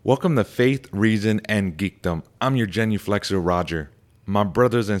Welcome to Faith, Reason, and Geekdom. I'm your genuflexor, Roger. My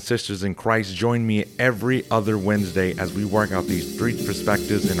brothers and sisters in Christ, join me every other Wednesday as we work out these three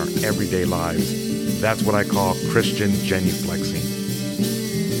perspectives in our everyday lives. That's what I call Christian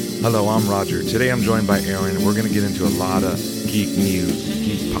genuflexing. Hello, I'm Roger. Today I'm joined by Aaron. We're going to get into a lot of geek news,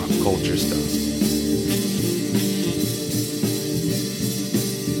 geek pop culture stuff.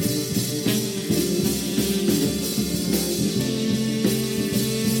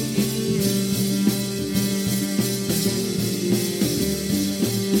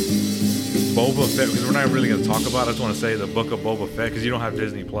 Boba Fett, because we're not really going to talk about it. I just want to say the book of Boba Fett, because you don't have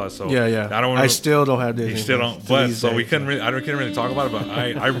Disney Plus. So Yeah. I still don't have Disney. You still don't. But so we couldn't really, couldn't really talk about it. But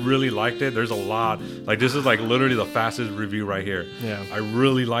I really liked it. There's a lot. Like, this is like literally the fastest review right here. Yeah. I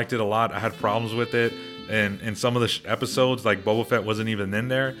really liked it a lot. I had problems with it. And in some of the episodes, like, Boba Fett wasn't even in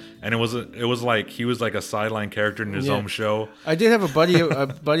there, and it was like he was like a sideline character in his own show. I did have a buddy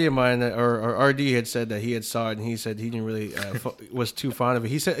of mine that, or RD had said that he had saw it, and he said he didn't really was too fond of it.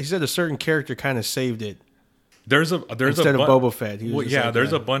 He said a certain character kind of saved it. There's instead of Boba Fett.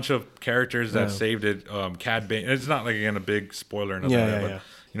 There's a bunch of characters that saved it. Cad Bane. It's not like, again, a big spoiler or nothing like that, but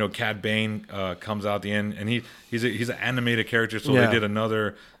you know, Cad Bane comes out at the end, and he's an animated character, so they did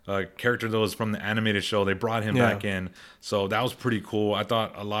another character that was from the animated show. They brought him back in, so that was pretty cool. I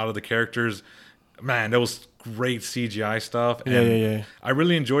thought a lot of the characters, man, that was great CGI stuff. And I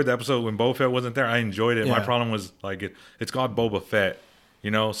really enjoyed the episode when Boba Fett wasn't there. I enjoyed it. My problem was like it's called Boba Fett,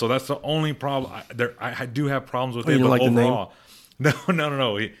 you know, so that's the only problem. I do have problems with it, but like overall. No.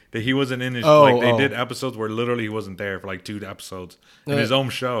 He wasn't in his. They did episodes where literally he wasn't there for like 2 episodes in his own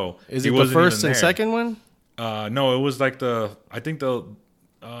show. Is it the first and second one? No, it was like the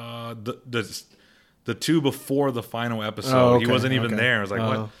 2 before the final episode. He wasn't even there. I was like,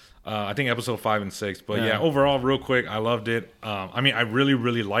 what? I think episode 5 and 6. But yeah, overall, real quick, I loved it. I mean, I really,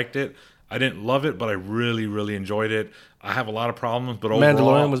 really liked it. I didn't love it, but I really, really enjoyed it. I have a lot of problems, but overall,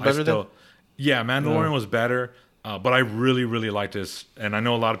 Mandalorian was better though? Yeah, Mandalorian was better. But I really, really like this, and I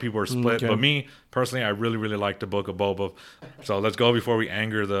know a lot of people are split. But me personally, I really, really like the Book of Boba. So let's go before we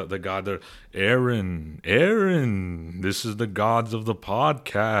anger the god there. Aaron, this is the gods of the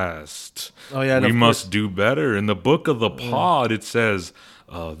podcast. Oh yeah, we must do better. In the Book of the Pod, it says,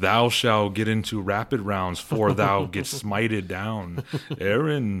 "Thou shalt get into rapid rounds, for thou get smited down."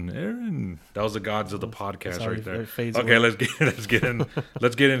 Aaron, that was the gods of the podcast right there. Okay, let's get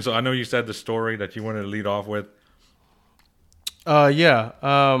in. So I know you said the story that you wanted to lead off with.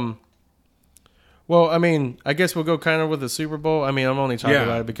 Well, I mean, I guess we'll go kind of with the Super Bowl. I mean, I'm only talking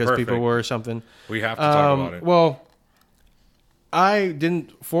about it because people were or something. We have to talk about it. Well,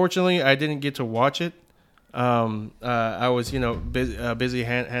 fortunately, I didn't get to watch it. I was, busy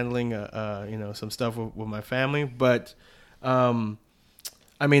handling, some stuff with my family. But, I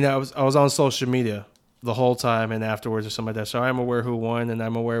mean, I was on social media the whole time and afterwards or something like that. So I'm aware who won and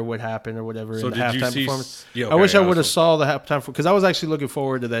I'm aware what happened or whatever in the halftime performance. I wish I would have saw the halftime because I was actually looking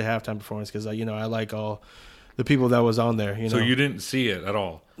forward to that halftime performance because, I like all the people that was on there. So you didn't see it at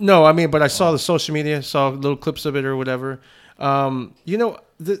all? No, I mean, but I saw the social media, saw little clips of it or whatever.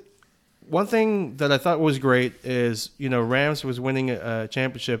 The one thing that I thought was great is, Rams was winning a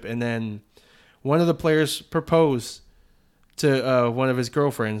championship and then one of the players proposed to one of his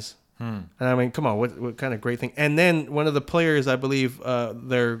girlfriends. And I mean, come on, what kind of great thing? And then one of the players, I believe,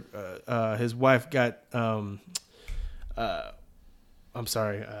 his wife got. I'm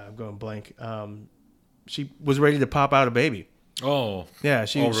sorry, I'm going blank. She was ready to pop out a baby. Oh, yeah.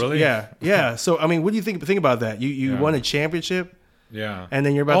 Really? Yeah. So I mean, what do you think about that? You won a championship. Yeah. And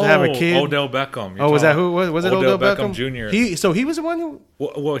then you're about to have a kid. Odell Beckham. Was that who? Was it Odell Beckham Jr.? He was the one who.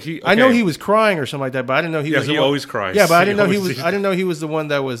 Well, he. Okay. I know he was crying or something like that, but I didn't know he was. Yeah, he always cries. Yeah, but I didn't know he was. I didn't know he was the one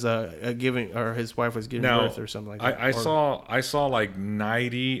that was giving, or his wife was giving birth or something like that. I saw like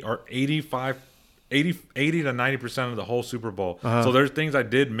 90 or 85, 80 to 90% of the whole Super Bowl. So there's things I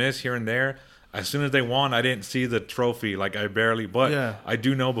did miss here and there. As soon as they won, I didn't see the trophy. Like, I barely. But I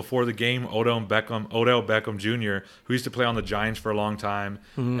do know before the game, Odell Beckham Jr., who used to play on the Giants for a long time,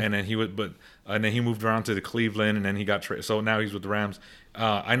 and then he moved around to the Cleveland, and then he got traded. So now he's with the Rams.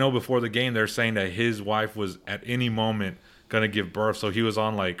 I know before the game, they're saying that his wife was at any moment gonna give birth, so he was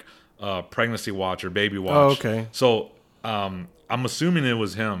on like pregnancy watch or baby watch. Oh, okay. So I'm assuming it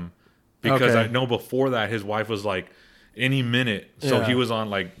was him because I know before that his wife was like. any minute. So he was on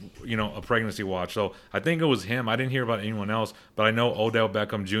like, you know, a pregnancy watch. So I think it was him. I didn't hear about anyone else, but I know Odell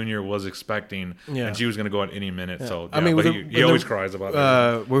Beckham Jr. was expecting, and she was going to go at any minute. So I mean, but he always cries about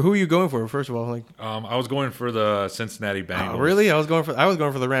it. Well, who are you going for? First of all, like, I was going for the Cincinnati Bengals. Really? I was going for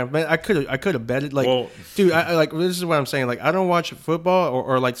the Rams. Man, I could have betted. Like, dude, I like, this is what I'm saying. Like, I don't watch football,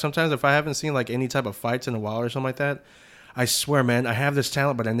 or like sometimes if I haven't seen like any type of fights in a while or something like that, I swear, man, I have this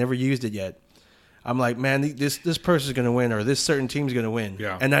talent, but I never used it yet. I'm like, man, this person's going to win, or this certain team's going to win.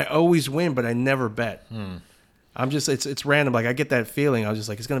 Yeah. And I always win, but I never bet. I'm just, it's random. Like, I get that feeling. I was just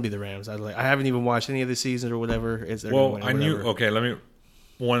like, it's going to be the Rams. I haven't even watched any of the seasons or whatever. I knew, okay,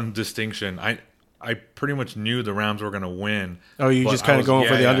 one distinction. I pretty much knew the Rams were going to win. Oh, you just kind of going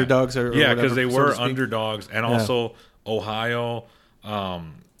for the underdogs? Or yeah, because they were underdogs. And also Ohio,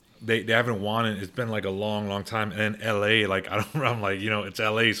 They haven't won it. It's been like a long time. And then LA, like I'm like, you know, it's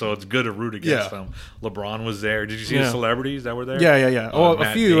LA, so it's good to root against them. LeBron was there. Did you see the celebrities that were there? Yeah. Oh,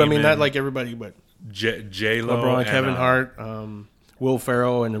 a few. Damon, I mean, not like everybody, but J-Lo, LeBron, Kevin Hart, Will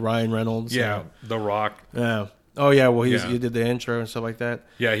Ferrell, and Ryan Reynolds. Yeah, The Rock. Yeah. Oh yeah. Well, he did the intro and stuff like that.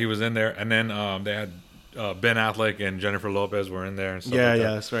 Yeah, he was in there, and then they had Ben Affleck and Jennifer Lopez were in there and stuff. Yeah,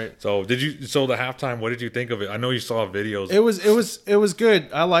 that's right. So the halftime, what did you think of it? I know you saw videos. It was good.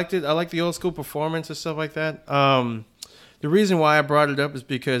 I liked it. I liked the old school performance and stuff like that. The reason why I brought it up is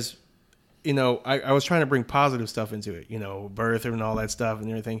because, you know, I was trying to bring positive stuff into it, you know, birth and all that stuff and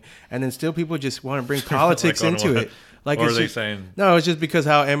everything, and then still people just want to bring politics into it. Like, what are they saying? No, it's just because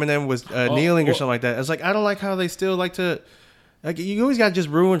how Eminem was kneeling or something like that. It's like, I don't like how they still like to. Like, you always got to just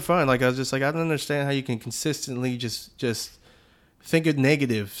ruin fun. Like, I was just like, I don't understand how you can consistently just think of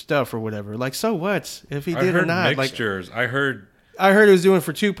negative stuff or whatever. Like, so what if he did or not? Mixtures. Like, I heard he was doing it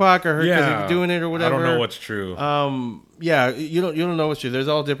for Tupac. I heard because he was doing it or whatever. I don't know what's true. Yeah, you don't know what's true. There's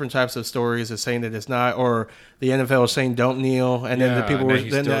all different types of stories of saying that it's not, or the NFL is saying don't kneel, and then the people the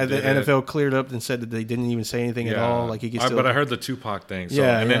NFL cleared up and said that they didn't even say anything at all. Like, he could still. But I heard the Tupac thing. So,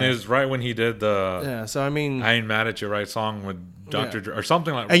 and then it was right when he did the. Yeah, so I mean, I Ain't Mad at You, right song with Dr. Dre or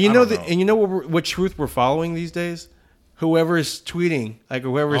something like. And you know and you know what truth we're following these days. Whoever is tweeting, like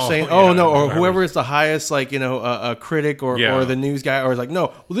whoever is saying, or whoever is the highest, like, you know, a critic or the news guy, or is like, no,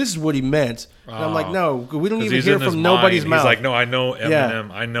 well, this is what he meant. And I'm like, no, we don't even hear from nobody's mouth. He's like, no, I know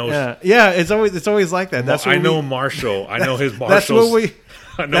Eminem, I know. Yeah, it's always like that. That's what I know Marshall. I know his Marshalls.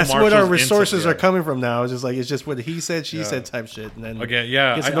 That's what our resources are coming from now. It's just like, it's just what he said, she said type shit. And then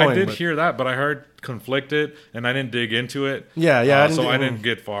I did hear that, but I heard conflicted, and I didn't dig into it. I didn't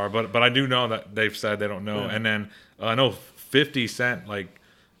get far, but I do know that they've said they don't know, and then. I know 50 Cent, like,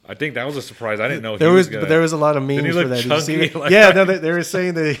 I think that was a surprise. I didn't know there was a lot of memes for that. Chunky, Did you see that? They were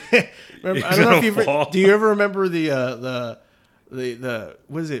saying that. I don't know if you do you ever remember the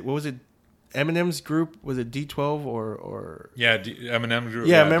what is it? What was it? Eminem's group, was it D12 or Eminem group.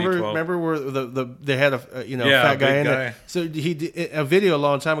 Yeah, remember where they had a fat guy in it. So he did a video a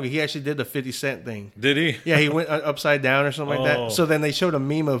long time ago. He actually did the 50 Cent thing. Did he? Yeah, he went upside down or something like that. So then they showed a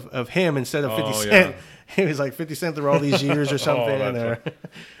meme of him instead of 50 Cent. He was like 50 Cent through all these years or something,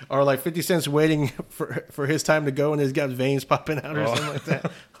 or like 50 Cent's waiting for his time to go and he's got veins popping out or something like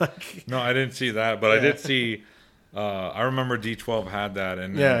that. Like, no, I didn't see that, but I did see. I remember D12 had that,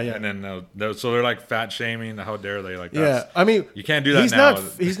 and then so they're like fat shaming. How dare they? Like, I mean, you can't do that now.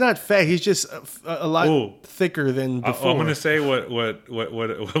 He's not fat. He's just a lot thicker than before. I'm gonna say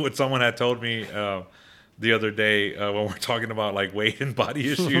what someone had told me the other day when we're talking about like weight and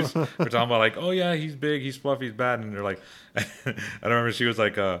body issues. We're talking about like, oh yeah, he's big, he's fluffy, he's bad, and they're like, I remember she was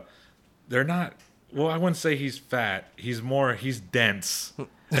like, they're not. Well, I wouldn't say he's fat. He's dense. And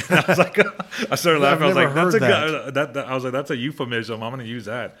I was like, I started laughing. I was like, I was like, that's a euphemism. I'm going to use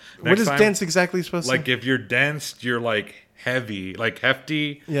that. What is dense exactly supposed to? Like, if you're dense, you're like heavy, like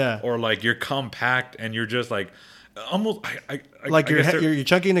hefty. Yeah. Or like you're compact and you're just like almost. You're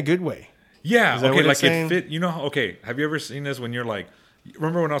chunky in a good way. Yeah. Okay. Like it fit. You know. Okay. Have you ever seen this when you're like?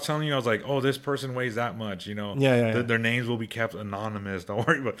 Remember when I was telling you, I was like, oh, this person weighs that much. You know. Yeah. Their names will be kept anonymous. Don't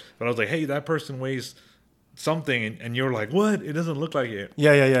worry about. But I was like, hey, that person weighs something, and you're like, what? It doesn't look like it.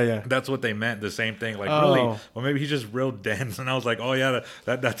 Yeah. That's what they meant. The same thing. Like, really? Or maybe he's just real dense. And I was like, oh yeah,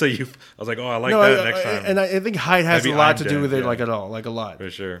 that's a I was like, oh, I like that next time. And I think height has a lot to do with it, like at all, like a lot. For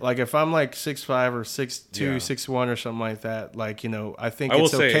sure. Like if I'm like 6'5" or 6'2", 6'1" or something like that, like, you know, I think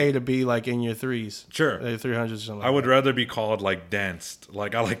it's okay to be like in your threes. Sure. 300s or something. I would rather be called like dense.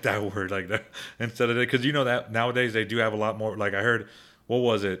 Like, I like that word like that instead of it, because you know that nowadays they do have a lot more. Like I heard. What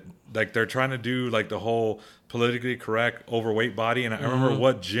was it? Like they're trying to do like the whole politically correct overweight body, and I remember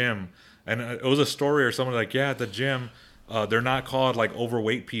what gym, and it was a story or something like, yeah, at the gym, they're not called like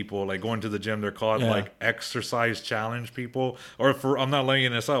overweight people, like going to the gym. They're called like exercise challenge people. Or I'm not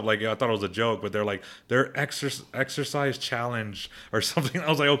laying this up. Like I thought it was a joke, but they're exercise challenge or something. I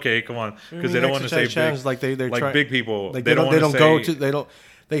was like, okay, come on, because they don't want to say big, like they're like big people. Like they don't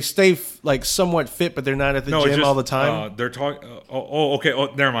they stay like somewhat fit, but they're not at the gym all the time. They're talking. Okay.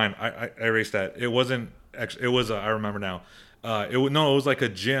 Oh, never mind. I erased that. It wasn't. It was. I remember now. It was like a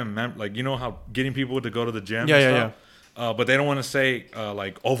gym. Like you know how getting people to go to the gym. Yeah. But they don't want to say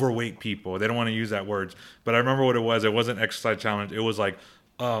like overweight people. They don't want to use that words. But I remember what it was. It wasn't exercise challenge. It was like,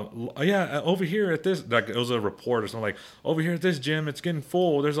 over here at this, like it was a report or something, like over here at this gym, it's getting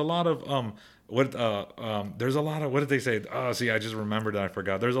full. There's a lot of there's a lot of, what did they say? See, I just remembered that I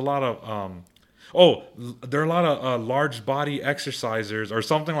forgot. There's a lot of there are a lot of large body exercisers or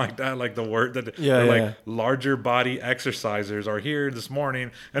something like that, like the word that like larger body exercisers are here this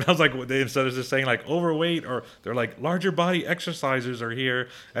morning. And I was like, instead of just saying like overweight, or they're like larger body exercisers are here.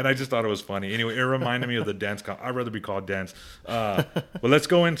 And I just thought it was funny. Anyway, it reminded me of the dance. I'd rather be called dance. But let's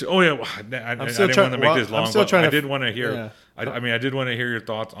go into, I didn't want to make this long, but I did want to hear, I did want to hear your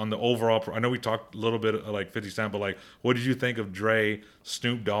thoughts on the overall. I know we talked a little bit of like 50 Cent, but like, what did you think of Dre,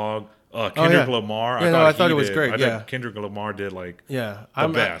 Snoop Dogg, Kendrick Lamar? I thought it was great. I thought Kendrick Lamar did like the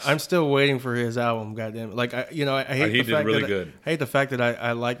best. I'm still waiting for his album. Goddamn, like I hate the fact that I hate the fact that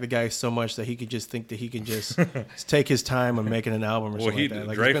I like the guy so much that he could just think that he can just take his time on making an album or something like that.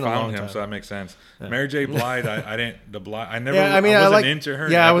 Like, Dre found him, so that makes sense. Yeah. Mary J. Blige, I wasn't into her.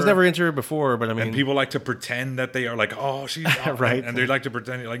 Yeah, I was never into her before, but I mean, and people like to pretend that they are like, oh, she's right, and they like to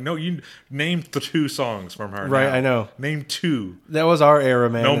pretend like, no, you named the 2 songs from her. Right, now. I know. Name 2. That was our era,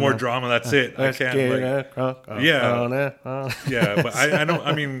 man. No more drama. That's it. I can't. Yeah, but I know.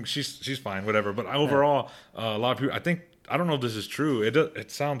 I mean, she's fine, whatever. But overall, a lot of people. I don't know if this is true. It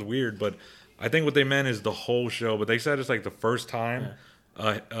sounds weird, but I think what they meant is the whole show. But they said it's like the first time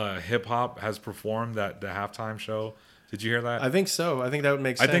hip hop has performed the halftime show. Did you hear that? I think so. I think that would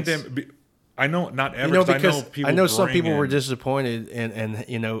make sense. I think I know not ever. Because I know some people were disappointed in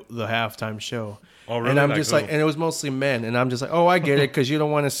the halftime show. Oh, really? And I'm just like, and it was mostly men, and I'm just like, oh, I get it, because you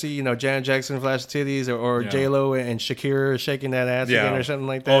don't want to see Janet Jackson flash titties or J-Lo and Shakira shaking that ass again or something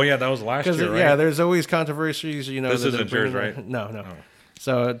like that. Oh yeah, that was last year, right? Yeah, there's always controversies. This isn't yours, right? No. Oh.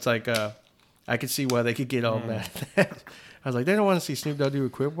 So it's like I could see why they could get all mad. I was like, they don't want to see Snoop Dogg do a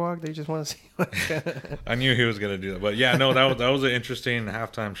crib walk. They just want to see. I knew he was gonna do that, but yeah, no, that was an interesting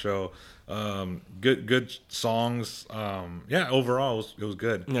halftime show. Good songs. Overall it was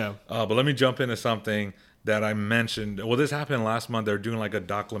good. Yeah. But let me jump into something that I mentioned. Well, this happened last month. They're doing like a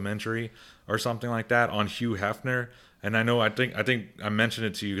documentary or something like that on Hugh Hefner. And I think I mentioned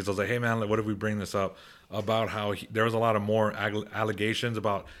it to you because I was like, hey man, what if we bring this up about how there was a lot of more allegations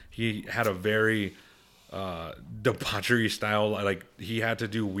about he had a very debauchery style. Like he had to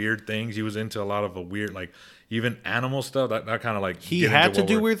do weird things. He was into a lot of a weird, like even animal stuff. That kind of like he had to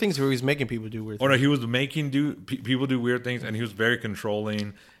do weird things, or he was making people do weird things. Oh no, he was making people do weird things, and he was very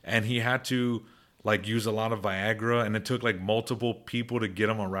controlling, and he had to like use a lot of Viagra, and it took like multiple people to get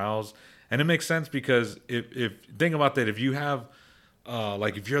him aroused. And it makes sense because if think about that, if you have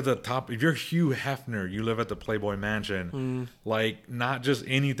like if you're Hugh Hefner, you live at the Playboy Mansion, like not just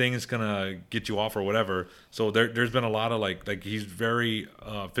anything is gonna get you off or whatever. So there's been a lot of like he's very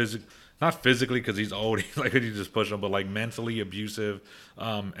not physically because he's old, like you just push him, but like mentally abusive.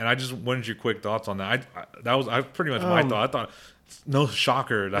 And I just wanted your quick thoughts on that. That was pretty much my thought. I thought no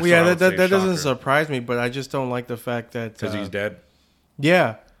shocker. That's that doesn't surprise me, but I just don't like the fact that because he's dead.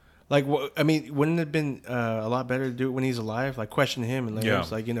 Yeah. Like, I mean, wouldn't it have been a lot better to do it when he's alive? Like, question him and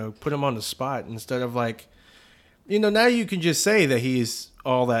like, put him on the spot instead of like, now you can just say that he's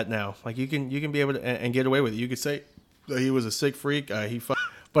all that now. Like, you can be able to and get away with it. You could say that he was a sick freak.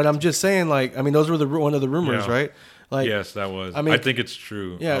 But I'm just saying, like, I mean, those were one of the rumors, right? Like, yes, that was. I think it's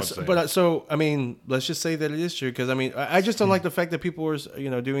true. Yeah, I mean, let's just say that it is true because I mean, I just don't like the fact that people were,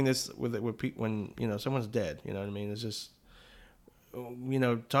 doing this with people when someone's dead. You know what I mean? It's just.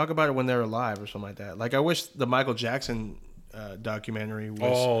 Talk about it when they're alive or something like that. Like I wish the Michael Jackson documentary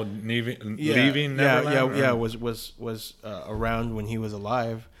was Leaving Neverland was around when he was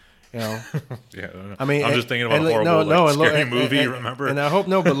alive. Yeah, I mean, I'm just thinking about a horrible scary movie. Remember? And I hope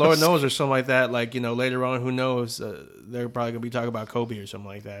no, but Lord knows or something like that. Like later on, who knows? They're probably gonna be talking about Kobe or something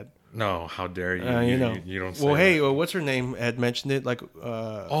like that. No, how dare you? You don't say well, that. hey, what's her name had mentioned it? Like,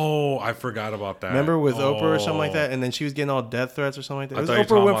 I forgot about that. Remember with Oprah or something like that, and then she was getting all death threats or something like that. It was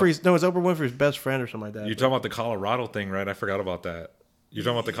Oprah Winfrey's. No, it's Oprah Winfrey's best friend or something like that. You're talking about the Colorado thing, right? I forgot about that. You're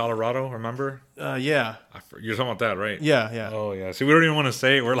talking about the Colorado, remember? Yeah. You're talking about that, right? Yeah. Oh, yeah. See, we don't even want to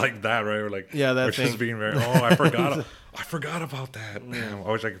say it. We're like that, right? We're like, that we're thing. Just being very. Oh, I forgot. I forgot about that. Man,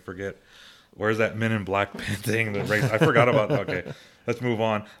 I wish I could forget. Where's that Men in Black thing? I forgot about that. Okay, let's move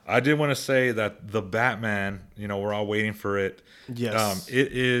on. I did want to say that the Batman, we're all waiting for it. Yes.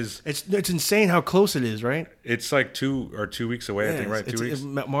 It is. It's insane how close it is, right? It's like 2 weeks away, I think, right? 2 weeks.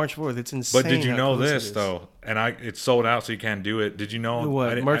 March 4th. It's insane. But did you know this, though? And it's sold out, so you can't do it. Did you know?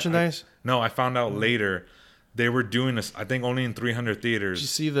 What, merchandise? No, I found out later. They were doing this, I think, only in 300 theaters. Did you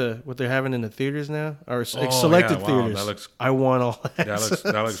see what they're having in the theaters now? Or selected theaters? That looks, I want all that.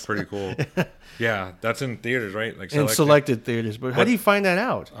 That looks pretty cool. Yeah, that's in theaters, right? Like in selected theaters. But how do you find that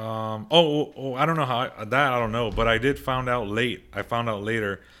out? I don't know how. I don't know. But I did find out late. I found out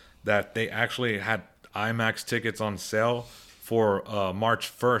later that they actually had IMAX tickets on sale for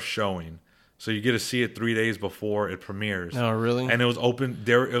March 1st showing. So you get to see it 3 days before it premieres. Oh, really? And it was open.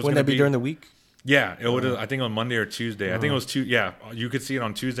 Wouldn't that be during the week? Yeah, it would. I think on Monday or Tuesday. I think it was Yeah, you could see it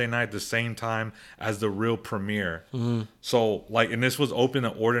on Tuesday night the same time as the real premiere. Mm-hmm. So and this was open to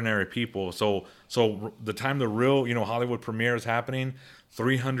ordinary people. So the time the real Hollywood premiere is happening,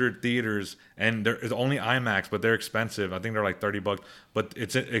 300 theaters, and it's only IMAX, but they're expensive. I think they're like $30, but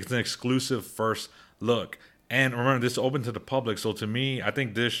it's an exclusive first look. And remember, this is open to the public. So to me, I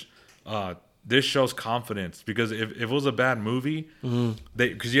think this shows confidence, because if it was a bad movie,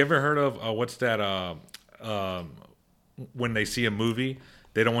 because you ever heard of what's that? When they see a movie,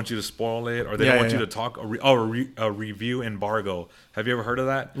 they don't want you to spoil it, or they don't want you to talk. A review embargo. Have you ever heard of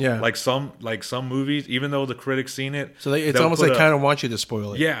that? Yeah. Like some movies, even though the critics seen it, so it's almost like kind of want you to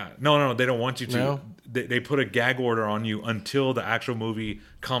spoil it. Yeah. No, they don't want you to. No? They put a gag order on you until the actual movie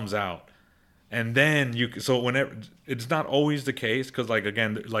comes out, and then whenever it's not always the case, because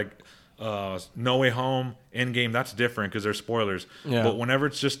again. No Way Home, Endgame, that's different because they're spoilers. Yeah. But whenever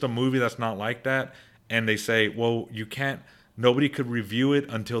it's just a movie that's not like that, and they say, well, nobody could review it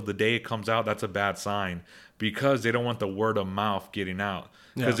until the day it comes out, that's a bad sign, because they don't want the word of mouth getting out.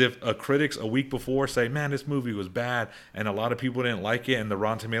 Because if critics a week before say, man, this movie was bad, and a lot of people didn't like it, and the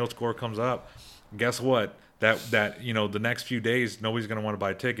Rotten Tomatoes score comes up, guess what? That the next few days, nobody's going to want to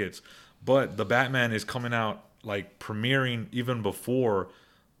buy tickets. But the Batman is coming out, premiering even before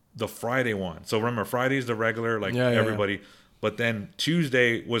the Friday one. So remember, Friday's the regular, everybody. Yeah. But then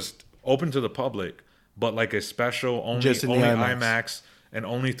Tuesday was open to the public, but a special only IMAX and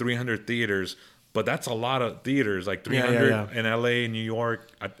only 300 theaters. But that's a lot of theaters, 300 in LA, New York,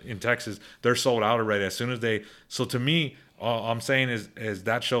 in Texas. They're sold out already as soon as they. So to me, all I'm saying is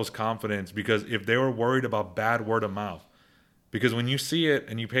that shows confidence, because if they were worried about bad word of mouth, because when you see it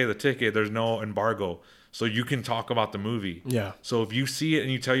and you pay the ticket, there's no embargo. So you can talk about the movie. Yeah. So if you see it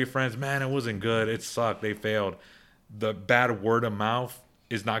and you tell your friends, man, it wasn't good, it sucked, they failed, the bad word of mouth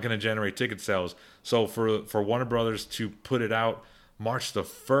is not going to generate ticket sales. So for Warner Brothers to put it out March the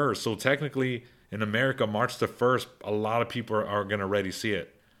 1st, so technically in America, March the 1st, a lot of people are going to already see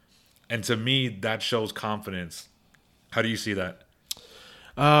it. And to me, that shows confidence. How do you see that?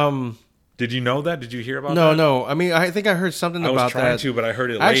 Did you know that? Did you hear about that? No. I mean, I think I heard something about that. I was trying to, but I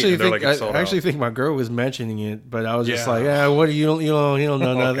heard it late. I actually think my girl was mentioning it, but I was just like, what do you don't know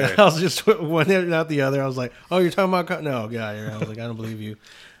nothing. Okay. I was just one ear not the other. I was like, oh, you're talking about no, I was like, I don't believe you.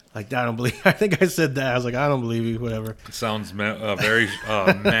 I don't believe. I think I said that. I was like, I don't believe you. Whatever. It sounds very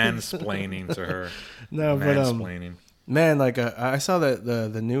mansplaining to her. No, mansplaining. But man, I saw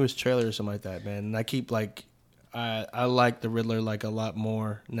the newest trailer or something like that, man, and I keep I like the Riddler a lot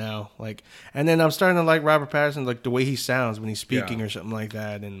more now, and then I'm starting to like Robert Pattinson, the way he sounds when he's speaking or something like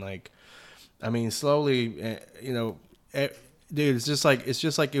that, and I mean, slowly, dude, it's just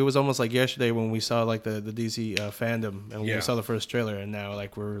like it was almost like yesterday when we saw the DC fandom, and we saw the first trailer, and now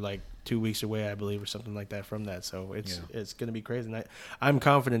we're 2 weeks away, I believe, or something like that from that. So it's gonna be crazy, and I'm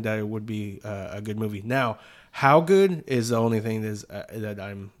confident that it would be a good movie. Now, how good is the only thing that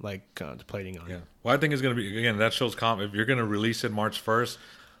I'm contemplating on. Yeah. Well, I think it's gonna be, again, that shows if you're gonna release it March 1st.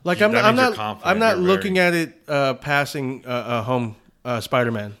 I'm not looking at it passing home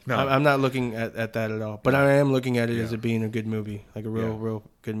Spider-Man. No. I'm not looking at that at all. But I am looking at it as it being a good movie, a real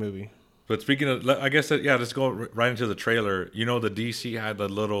good movie. But speaking of, I guess let's go right into the trailer. The DC had the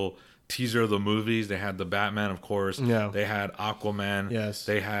little teaser of the movies. They had the Batman, of course. Yeah. They had Aquaman. Yes.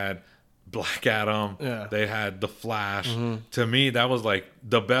 They had Black Adam. Yeah. They had the Flash. Mm-hmm. To me, that was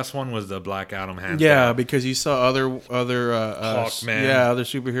the best one was the Black Adam hands down. Because you saw other Hawkman. Other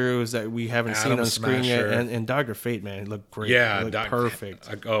superheroes that we haven't seen on screen yet, and Dr. Fate, man, it looked great. Yeah, it looked perfect.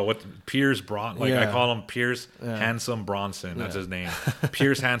 Pierce Bronson? I call him Pierce Handsome Bronson. That's his name.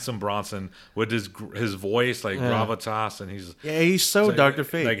 Pierce Handsome Bronson with his voice gravitas, and he's so Dr.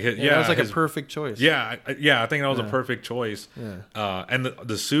 Fate. It was a perfect choice. Yeah, I think that was a perfect choice. Yeah. And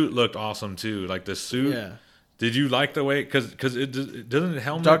the suit looked awesome too. The suit. Yeah. Did you like the way? Because it doesn't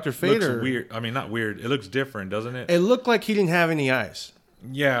helmet Dr. Fate looks weird. I mean, not weird. It looks different, doesn't it? It looked like he didn't have any eyes.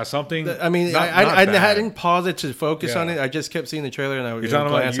 Yeah, something. I mean, I didn't pause it to focus on it. I just kept seeing the trailer and I would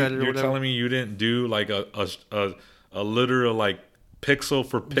glance at it. Or you're telling me you didn't do like a literal like pixel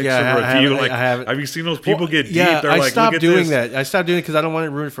for pixel review? I haven't. Have you seen those people get deep? Yeah, They're I like, stopped look at doing this. that. I stopped doing it because I don't want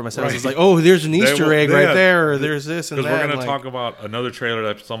to ruin it for myself. Right. It's like, oh, there's an Easter egg right there, or there's this and that. Because we're gonna like, talk about another trailer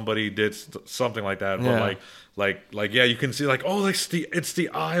that somebody did something like that. But like yeah, you can see like, oh, it's the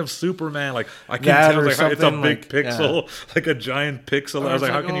eye of Superman. Like I can tell like, it's a big pixel, like a giant pixel. I was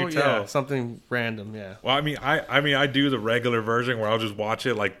like, how can you tell? Yeah, something random. Yeah. Well, I mean, I do the regular version where I'll just watch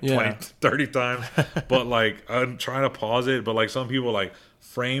it like 20, 30 times. But like I'm trying to pause it. But like some people like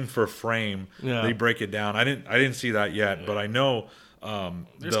frame for frame, they break it down. I didn't see that yet, but I know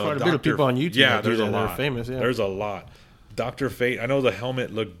there's quite a bit of people on YouTube. Yeah, there's a lot. That are famous. Yeah. There's a lot. Dr. Fate, I know the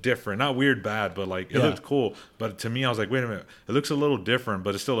helmet looked different. Not weird bad, but like it looked cool. But to me, I was like, wait a minute. It looks a little different,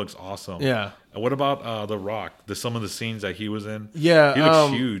 but it still looks awesome. Yeah. And what about The Rock? Some of the scenes that he was in? Yeah. He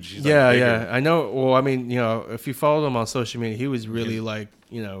looks huge. He's yeah. I know. Well, I mean, if you follow him on social media, he was really like,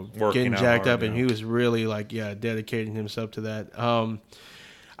 getting jacked up and he was really like, dedicating himself to that.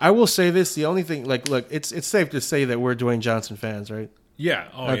 I will say this. The only thing, like, look, it's safe to say that we're Dwayne Johnson fans, right? Yeah.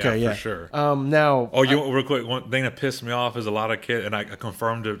 Oh, okay, yeah, for sure. Now. Oh, real quick, one thing that pissed me off is a lot of kids, and I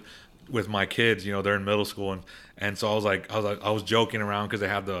confirmed it with my kids. They're in middle school, and so I was joking around because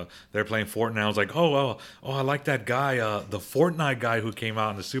they're playing Fortnite. I was like, oh, I like that guy, the Fortnite guy who came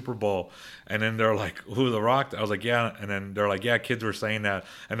out in the Super Bowl. And then they're like, who, The Rock? I was like, yeah. And then they're like, yeah, kids were saying that.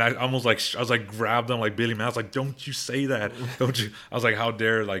 And I almost like, grabbed them like Billy Man. I was like, don't you say that. Don't you? I was like, how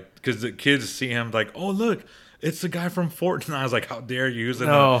dare, like, because the kids see him like, oh, look. It's the guy from Fortnite. I was like, how dare you use it?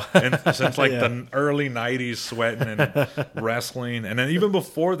 And since like the early 90s, sweating and wrestling. And then even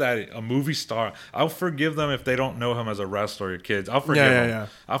before that, a movie star. I'll forgive them if they don't know him as a wrestler, kids. I'll forgive them. Yeah.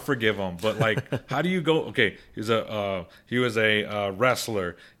 I'll forgive them. But like, how do you go? Okay, he was a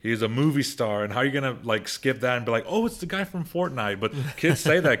wrestler. He's a movie star. And how are you going to like skip that and be like, oh, it's the guy from Fortnite? But kids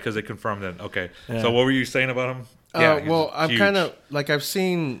say that because they confirmed it. Okay. Yeah. So what were you saying about him? Well, I'm kind of like, I've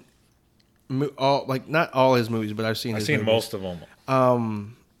seen not all his movies, but I've seen most of them.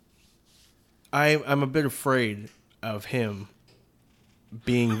 I'm a bit afraid of him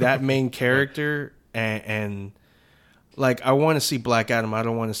being that main character, and like I want to see Black Adam. I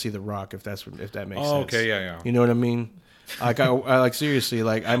don't want to see The Rock, if that makes sense. Okay, yeah. You know what I mean? Like I like seriously.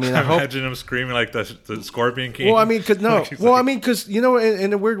 Like I mean, I imagine him screaming like the Scorpion King. Well, I mean, because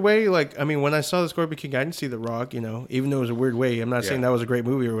in a weird way, like I mean, when I saw the Scorpion King, I didn't see The Rock. Even though it was a weird way. I'm not saying that was a great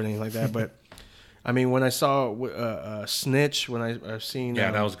movie or anything like that, but. I mean, when I saw Snitch, when I've seen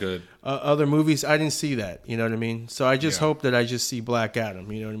that was good. Other movies, I didn't see that. You know what I mean? So I just hope that I just see Black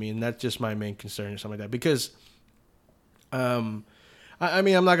Adam. You know what I mean? And that's just my main concern or something like that. Because, I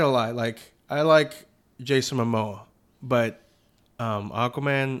mean, I'm not gonna lie. Like I like Jason Momoa, but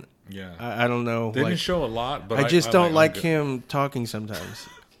Aquaman. Yeah, I don't know. They didn't show a lot, but I just don't like him talking sometimes.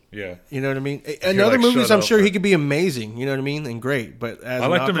 Yeah. You know what I mean? In other movies, I'm sure he could be amazing. You know what I mean? And great. But as I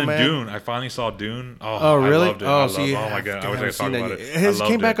liked him in Dune. I finally saw Dune. Oh really? I loved it. Oh my god! I wish I could talk about it. Has it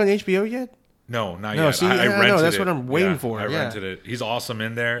came back on HBO yet? No, not yet. See, I rented it. That's what I'm waiting for. I rented it. He's awesome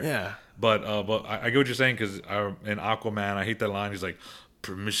in there. Yeah. But I get what you're saying because in Aquaman, I hate that line. He's like,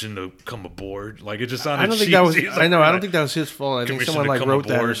 permission to come aboard. Like it just sounded. I don't think cheesy. that was. Like, I know. I don't think that was his fault. I think someone like wrote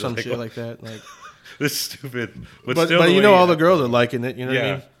that or some like, shit like that. Like it's stupid. But still, all the girls are liking it. You know what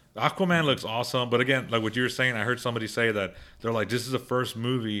I mean? Aquaman looks awesome, but again, like what you were saying, I heard somebody say that they're like, this is the first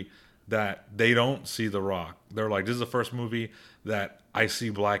movie that they don't see The Rock. They're like, this is the first movie that I see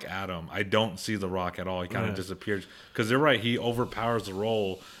Black Adam. I don't see The Rock at all. He kind of disappears. Because they're right, he overpowers the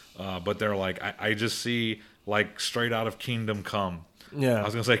role, but they're like, I just see like straight out of Kingdom Come. Yeah. I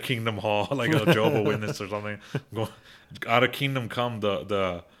was going to say Kingdom Hall, like a Jehovah's Witness or something. Out of Kingdom Come,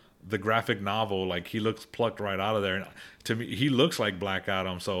 the graphic novel, like he looks plucked right out of there. And to me, he looks like Black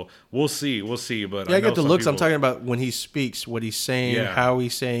Adam. So we'll see. But I get the looks. I'm talking about when he speaks, what he's saying, how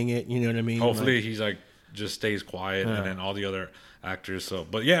he's saying it. You know what I mean? Hopefully, he's like just stays quiet, and then all the other actors. So,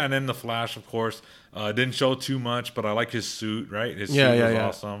 but yeah, and then the Flash, of course, didn't show too much, but I like his suit. Right, his suit was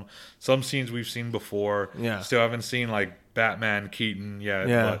awesome. Some scenes we've seen before. Yeah, still haven't seen like Batman Keaton yet.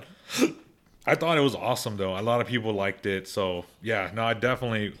 Yeah. But I thought it was awesome, though. A lot of people liked it. So, yeah, no, I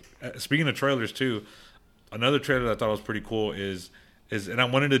definitely... Speaking of trailers, too, another trailer that I thought was pretty cool is and I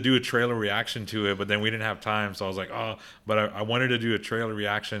wanted to do a trailer reaction to it, but then we didn't have time. So I was like, but I wanted to do a trailer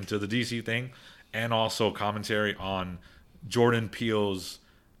reaction to the DC thing and also commentary on Jordan Peele's...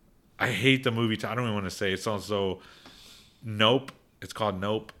 I hate the movie. I don't even want to say it. It sounds so... Nope. It's called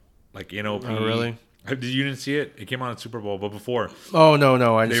Nope. Like N-O-P. Oh, really? You didn't see it? It came out at Super Bowl, but before. Oh no,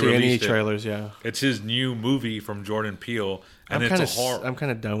 I didn't see any trailers. Yeah, it's his new movie from Jordan Peele, and it's a horror. I'm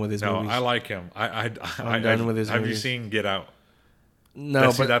kind of done with his movies. No, I like him. I'm done with his. Have you seen Get Out?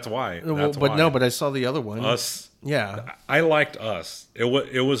 No, but that's why. But I saw the other one. Us. Yeah, I liked Us. It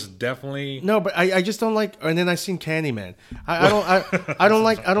was definitely no, but I just don't like. And then I seen Candyman. I don't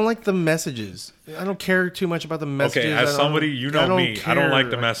like the messages. I don't care too much about the messages. Okay, as somebody you know me, I don't like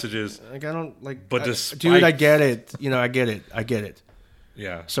the messages. Like I don't like. But despite, dude, I get it. I get it.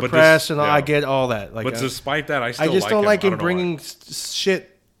 Yeah, suppressed and all, I get all that. Like, but despite that, I just don't like him bringing shit.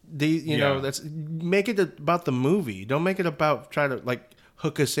 That's make it about the movie. Don't make it about try to like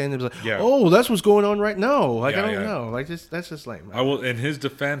hook us in and be like, oh, that's what's going on right now. Like I don't know. Like that's just lame. I will. In his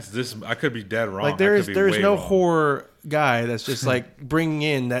defense, I could be dead wrong. Like there's no horror guy that's just like bringing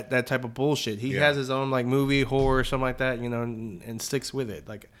in that type of bullshit. He has his own like movie horror or something like that, and sticks with it.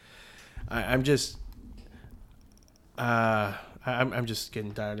 Like I'm just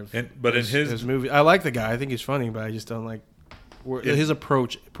getting tired of. His movie, I like the guy. I think he's funny, but I just don't like. His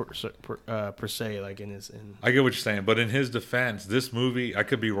approach per se, like in his. I get what you're saying, but in his defense, this movie, I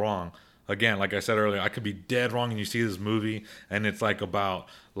could be wrong. Again, like I said earlier, I could be dead wrong, and you see this movie, and it's like about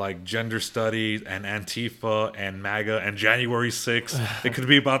like gender studies and Antifa and MAGA and January 6th. It could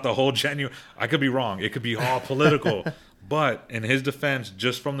be about the whole January. I could be wrong. It could be all political. But in his defense,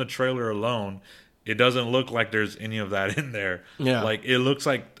 just from the trailer alone, it doesn't look like there's any of that in there. Yeah, like it looks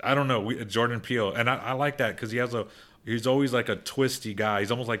like I don't know Jordan Peele, and I like that because he's always like a twisty guy. He's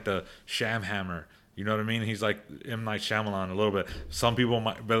almost like the Shamhammer. You know what I mean? He's like M. Night Shyamalan a little bit. Some people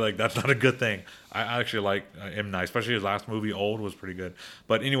might be like, that's not a good thing. I actually like M. Night, especially his last movie, Old, was pretty good.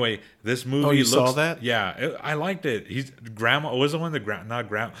 But anyway, this movie. Oh, you saw that? Yeah, I liked it. He's Grandma. Was the one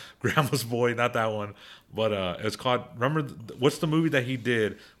Grandma's Boy? Not that one. But it's called. Remember what's the movie that he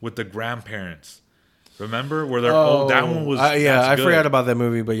did with the grandparents? Remember where they're old? That one was I forgot about that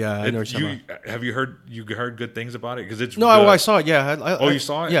movie, but yeah, I know what you're talking about. Have you heard good things about it? Because it's I saw it. Yeah. You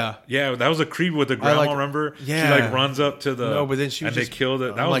saw it? Yeah. That was a creep with the grandma. Remember? Yeah. She like runs up to the but then she and they killed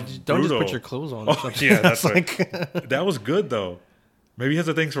it. That was like don't brutal. just put your clothes on. Or something. Yeah, that's like that was good though. Maybe he has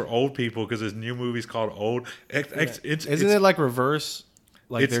a thing for old people because his new movie's called Old. Isn't it like reverse?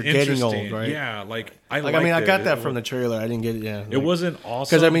 Like they're getting old, right? Yeah, I got that from the trailer. I didn't get it. Yeah, it wasn't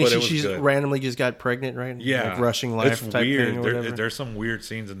awesome because she's randomly just got pregnant, right? Yeah, like rushing life. It's type weird. Thing or there's some weird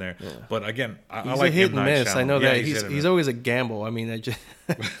scenes in there, but again, I he's like a hit and miss. I know that he's always a gamble. I mean,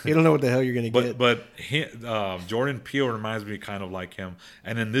 you don't know what the hell you're gonna get. But Jordan Peele reminds me kind of like him,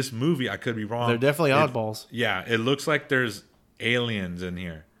 and in this movie, I could be wrong. They're definitely oddballs. It looks like there's aliens in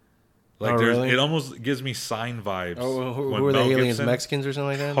here. Like really? It almost gives me Sign vibes. Oh, who are the aliens? Gibson? Mexicans or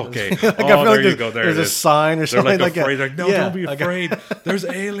something like that? Okay. I feel like you go. There's a sign or something like that. Like, no, don't be afraid. There's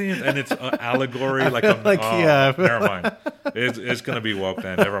aliens, and it's an allegory. Never mind. It's gonna be woke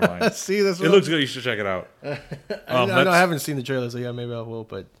then. Never mind. See this? It looks good. You should check it out. I haven't seen the trailer, so yeah, maybe I will.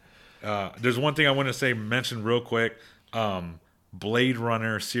 But there's one thing I want to mention real quick. Blade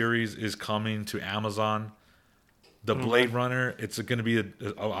Runner series is coming to Amazon. The Blade Runner, it's going to be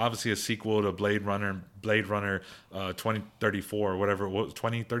obviously a sequel to Blade Runner 2034 or whatever it was,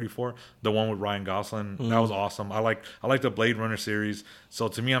 2034, the one with Ryan Gosling. That was awesome. I like the Blade Runner series. So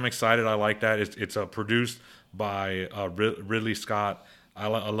to me, I'm excited. I like that. It's produced by Ridley Scott. I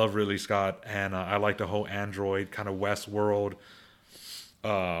love Ridley Scott, and I like the whole Android kind of Westworld.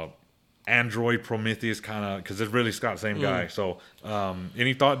 Android Prometheus kind of because it's Ridley Scott, same guy. So,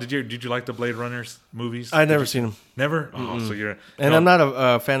 any thought? Did you like the Blade Runners movies? I never seen them. Never. Oh, so you're. And I'm not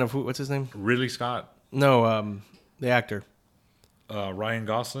a fan of what's his name? Ridley Scott. No, the actor. Ryan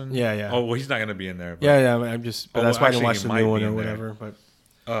Gosling. Yeah. Oh well, he's not gonna be in there. But, I'm just. But that's why I didn't watch the new one or whatever. But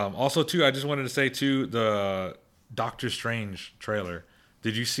also too, I just wanted to say too the Doctor Strange trailer.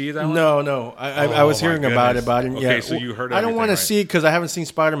 Did you see that one? No. I was hearing about it. Okay, so you heard. I don't want to see it because I haven't seen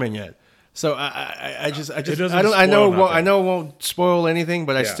Spider-Man yet. So I know it won't spoil anything,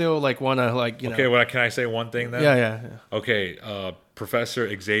 but I still want to Okay, can I say one thing then? Yeah. Okay, Professor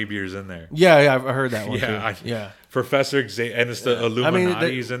Xavier's in there. Yeah, I've heard that one too. Professor Xavier, and it's the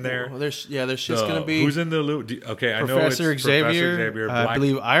Illuminati's in there. There's just gonna be who's in the okay. I know it's Professor Xavier. I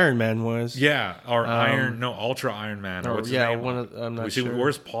believe Iron Man was. Yeah, or Ultra Iron Man. Or what's his name? I'm not sure.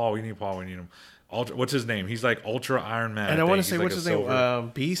 Where's Paul? We need Paul. We need him. What's his name? He's like Ultra Iron Man. And I want to say, what's his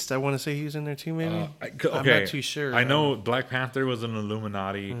name? Beast. I want to say he's in there too, maybe. Okay. I'm not too sure. I know Black Panther was an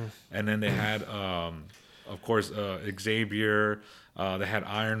Illuminati, and then they had, of course, Xavier. They had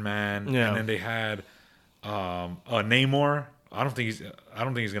Iron Man, and then they had Namor. I don't think he's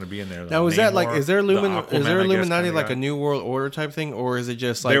going to be in there. Now, is that like, is there Illuminati like a New World Order type thing, or is it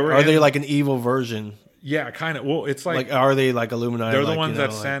just like, are they like an evil version? Yeah, kind of. Well, it's like are they like Illuminati? They're the ones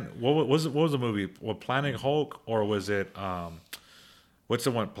that sent. What was the movie? What, Planet Hulk, or was it what's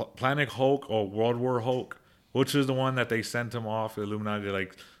the one? Planet Hulk or World War Hulk? Which is the one that they sent him off, the Illuminati, to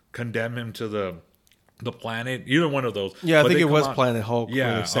like condemn him to the planet? Either one of those. Yeah, I think it was Planet Hulk.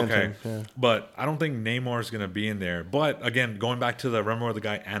 Yeah, okay. Yeah. But I don't think Namor's going to be in there. But again, going back to remember where the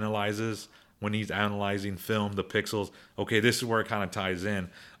guy analyzes, when he's analyzing film, the pixels. Okay, this is where it kind of ties in.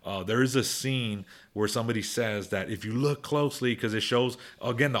 There is a scene where somebody says that if you look closely, because it shows,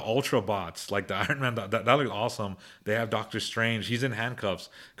 again, the Ultra bots, like the Iron Man, that looks awesome. They have Doctor Strange. He's in handcuffs.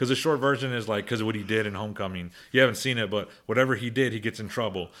 Because the short version is like, because of what he did in Homecoming. You haven't seen it, but whatever he did, he gets in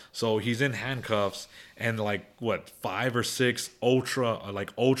trouble. So he's in handcuffs, and like, 5 or 6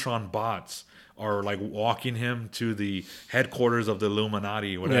 Ultron bots are like walking him to the headquarters of the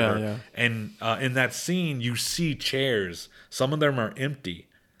Illuminati, whatever. Yeah. And in that scene, you see chairs. Some of them are empty.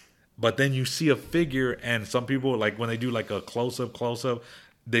 But then you see a figure, and some people, like when they do like a close-up,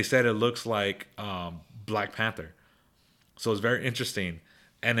 they said it looks like Black Panther. So it's very interesting.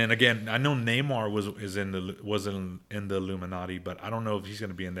 And then again, I know Namor was in the Illuminati, but I don't know if he's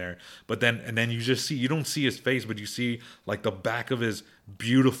going to be in there. But then you just see, you don't see his face, but you see like the back of his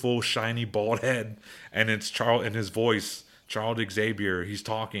beautiful shiny bald head, and it's Charles, and his voice, Charles Xavier. He's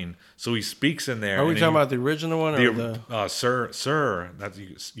talking, so he speaks in there. Are we talking about the original one or the Sir? That's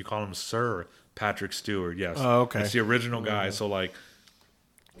you call him Sir Patrick Stewart. Yes. Oh, okay. It's the original guy. So like,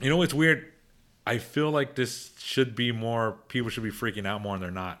 it's weird. I feel like this should be more. People should be freaking out more, and they're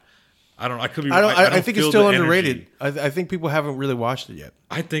not. I don't know. I could be. I think it's still underrated. I think people haven't really watched it yet.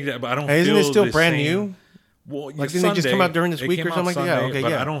 I think that, but I don't. Isn't it still brand same. New? Well, like didn't they just come out during this week or something like that? Yeah, okay, but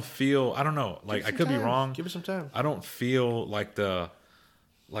yeah. I don't know. Like I could be wrong. Give it some time. I don't feel like oh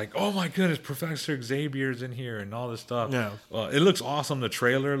my goodness, Professor Xavier's in here and all this stuff. No. It looks awesome. The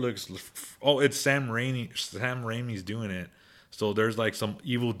trailer looks. Oh, it's Sam Raimi. Sam Raimi's doing it. So there's like some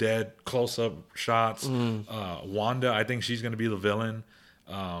Evil Dead close-up shots. Wanda, I think she's gonna be the villain.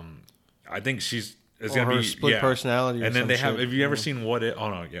 I think it's gonna be split personality. And then they have. Have you ever seen What If? Oh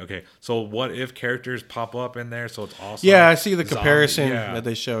no, yeah, okay. So What If characters pop up in there? So it's awesome. Yeah, I see the comparison that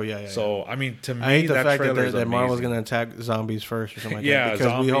they show. Yeah. So I mean, to me, I hate the fact that Marvel's gonna attack zombies first or something like that.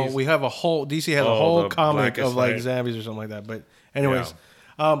 Because we have a whole DC has a whole comic of like zombies or something like that. But anyways,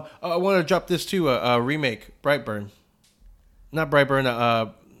 I want to drop this too. A remake, Brightburn. Not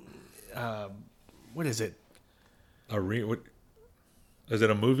Brightburn. What is it? What? Is it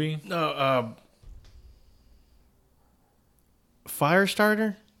a movie? No.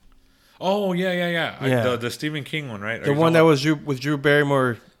 Firestarter? Oh yeah. The Stephen King one, right? The one that was with Drew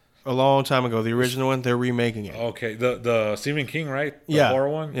Barrymore a long time ago. The original one. They're remaking it. Okay. The Stephen King, right? The horror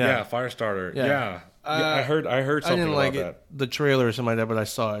one. Yeah. Firestarter. Yeah. I heard something. I didn't like that. The trailer or something like that, but I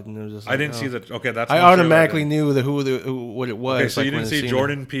saw it and it was just. Like, I didn't see the. Okay, that's. I automatically knew what it was. Okay, so you didn't see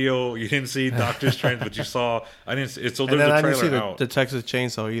Jordan Peele, you didn't see Doctor Strange, but you saw. I didn't. So there's a trailer I didn't see the Texas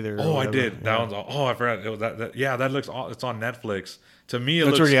Chainsaw either. Oh, I did. That one's. Oh, I forgot. It was that. Yeah, that looks. It's on Netflix. To me, it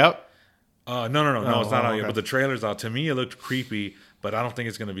looks. It's already out. No, it's not out yet. But the trailer's out. To me, it looked creepy, but I don't think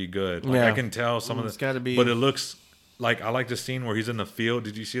it's going to be good. Like, I can tell some of it's got to be. But it looks like I like the scene where he's in the field.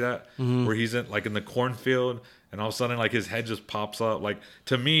 Did you see that? Mm-hmm. Where he's in the cornfield. And all of a sudden, like, his head just pops up. Like,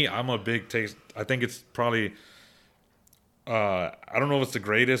 to me, I'm a big taste. I think it's probably, I don't know if it's the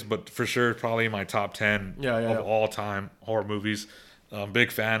greatest, but for sure, probably my top 10 of all time horror movies. Big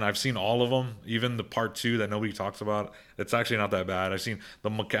fan. I've seen all of them, even the part 2 that nobody talks about. It's actually not that bad. I've seen the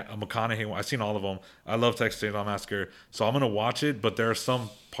McConaughey one. I've seen all of them. I love Texas Chainsaw Massacre. So I'm going to watch it, but there are some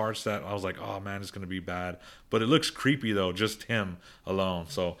parts that I was like, oh, man, it's going to be bad. But it looks creepy, though, just him alone.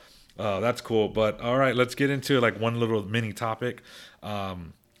 So... that's cool. But all right, let's get into like one little mini topic.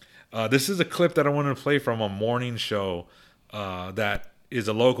 This is a clip that I wanted to play from a morning show that is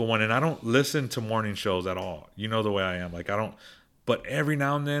a local one. And I don't listen to morning shows at all. You know the way I am. Like I don't. But every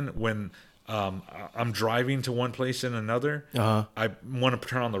now and then when I'm driving to one place and another, I want to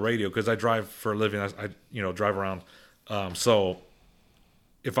turn on the radio because I drive for a living. I drive around. So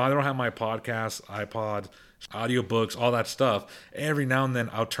if I don't have my podcast, iPod, audiobooks, all that stuff, every now and then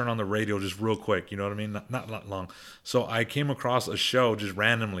I'll turn on the radio just real quick. You know what I mean? Not long. So I came across a show just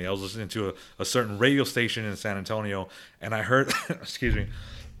randomly. I was listening to a certain radio station in San Antonio, and I heard, excuse me,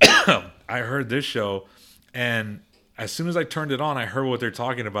 I heard this show, and as soon as I turned it on, I heard what they're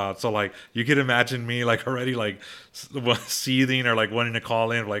talking about. So like you could imagine me like already like seething or like wanting to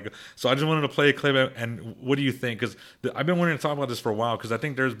call in. Like, so I just wanted to play a clip. And what do you think? Because I've been wanting to talk about this for a while because I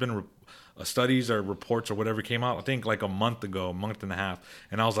think there's been studies or reports or whatever came out, I think like a month and a half.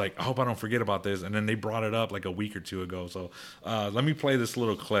 And I was like, I hope I don't forget about this. And then they brought it up like a week or two ago. So let me play this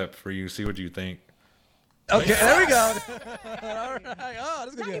little clip for you, see what you think. Okay, there we go. All right. Oh,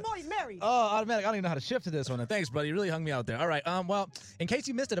 this is good. He's married. Oh, automatic. I don't even know how to shift to this one. Thanks, buddy. You really hung me out there. All right. Well, in case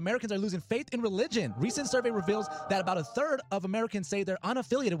you missed it, Americans are losing faith in religion. Recent survey reveals that about a third of Americans say they're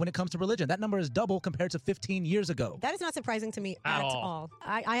unaffiliated when it comes to religion. That number is double compared to 15 years ago. That is not surprising to me at all.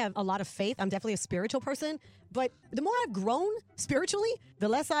 I have a lot of faith. I'm definitely a spiritual person. But the more I've grown spiritually, the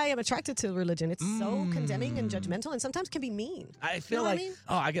less I am attracted to religion. It's so condemning and judgmental and sometimes can be mean. I feel like,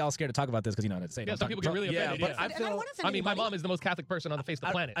 I get all scared to talk about this because you know how to say it. Yeah, some people get really offended. But I mean, my mom is the most Catholic person on the face of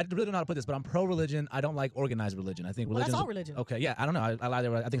the planet. I really don't know how to put this, but I'm pro-religion. I don't like organized religion. I think religion. That's all religion. Okay, yeah, I don't know.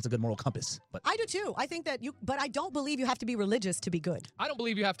 I think it's a good moral compass. But I do too. I think that but I don't believe you have to be religious to be good. I don't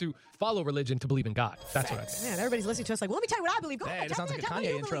believe you have to follow religion to believe in God. That's what I think. Man, everybody's listening to us like, well, let me tell you what I believe. Go hey, ahead, that sounds like a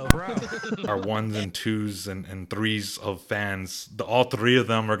Kanye intro, bro. Our ones and twos and threes of fans, all three of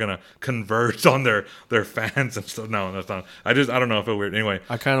them are gonna converge on their fans and stuff. No, that's not. I don't know if it's weird. Anyway,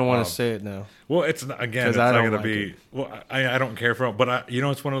 I kind of want to say it now. Well, it's not gonna be. Well, I don't care for it, but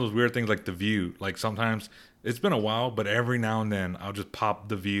it's one of those weird things like The View. Like sometimes it's been a while, but every now and then I'll just pop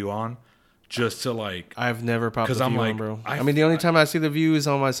The View on. Just to like, I've never popped The View on, bro. I mean, the only time I see The View is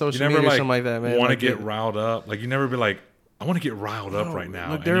on my social media or something like that, man. Want to get riled up? Like you never be like, I want to get riled up right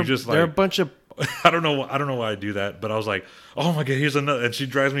now. Look, they're a bunch of. I don't know why I do that, but I was like, oh my god, here's another, and she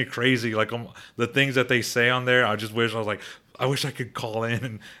drives me crazy. Like the things that they say on there, I wish I could call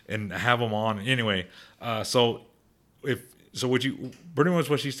in and have them on. Anyway, so what you pretty much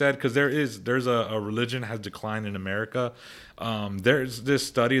what she said, because there's a religion has declined in America. There's this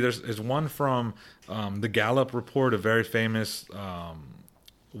study. There's one from the Gallup report, a very famous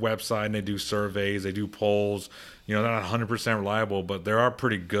website, and they do surveys, they do polls. They're not 100% reliable, but they are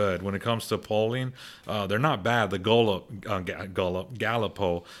pretty good when it comes to polling. They're not bad. The Gallup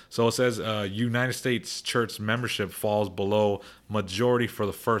poll. So it says United States church membership falls below majority for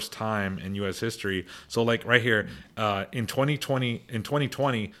the first time in U.S. history. So like right here, in 2020,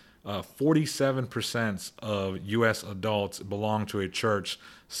 47% of U.S. adults belong to a church,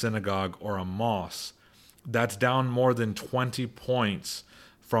 synagogue, or a mosque. That's down more than 20 points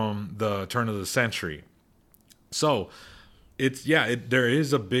from the turn of the century. So there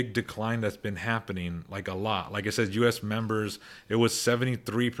is a big decline that's been happening, like a lot. Like I said, U.S. members, it was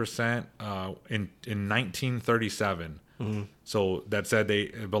 73% in 1937. Mm-hmm. So that said they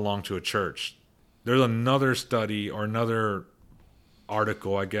belong to a church. There's another study or another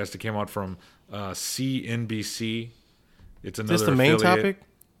article, I guess, that came out from CNBC. It's another. Is this the main topic?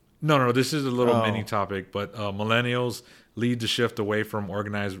 No, this is a little mini topic, but millennials lead the shift away from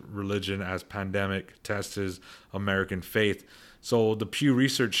organized religion as pandemic tests American faith. So the Pew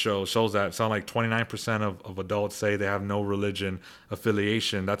Research shows that sound like 29% of adults say they have no religion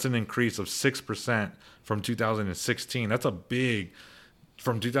affiliation. That's an increase of 6% from 2016. That's a big,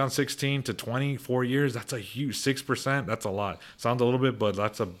 from 2016 to 24 years, that's a huge 6%. That's a lot. Sounds a little bit, but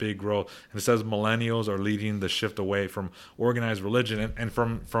that's a big growth. And it says millennials are leading the shift away from organized religion. And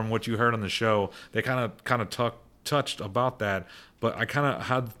from what you heard on the show, they kind of touched about that, but I kind of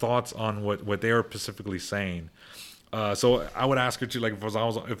had thoughts on what they were specifically saying. So I would ask her to, like,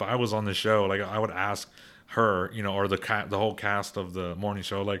 if I was on the show, like I would ask her, or the whole cast of the morning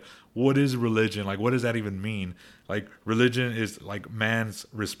show, like, what is religion? Like, what does that even mean? Like, religion is like man's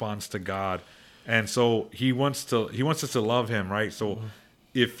response to God, and so he wants us to love him, right? So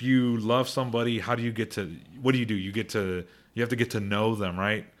if you love somebody, what do you do? You have to get to know them,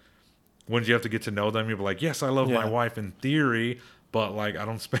 right? When you have to get to know them, you'll be like, yes, I love my wife in theory, but like I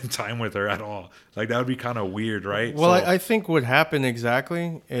don't spend time with her at all. Like that would be kind of weird, right? Well, I think what happened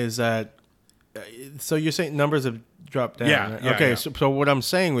exactly is that. So you're saying numbers have dropped down? Yeah. Right? Okay. Yeah. So what I'm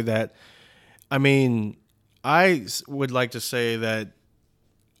saying with that, I mean, I would like to say that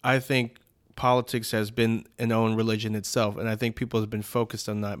I think politics has been an own religion itself, and I think people have been focused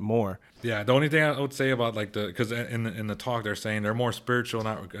on that more. Yeah, the only thing I would say about because in the talk they're saying they're more spiritual.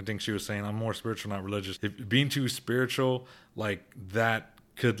 I think she was saying I'm more spiritual, not religious. If being too spiritual, like that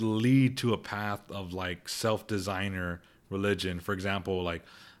could lead to a path of like self-designer religion. For example, like,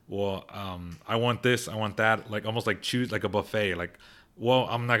 well, I want this, I want that, like almost like choose like a buffet. Like, well,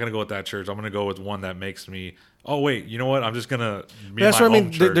 I'm not gonna go with that church. I'm gonna go with one that makes me. Oh wait, you know what? I'm just gonna. That's what I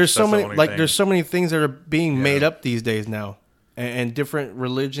mean. There's so many there's so many things that are being made up these days now, and different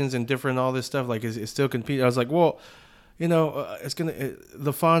religions and different all this stuff. Like it's still competing. I was like, well, it's gonna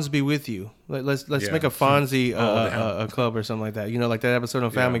the Fonz be with you. Let's make a Fonzie a club or something like that. Like that episode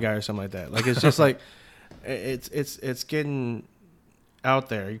of Family Guy or something like that. Like it's just like it's getting. out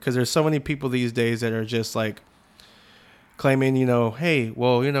there, because there's so many people these days that are just like claiming, hey,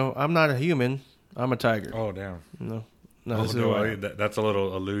 well, I'm not a human, I'm a tiger. Oh, damn. No, that's a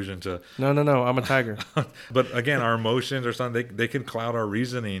little allusion to. No, I'm a tiger. But again, our emotions or something, they can cloud our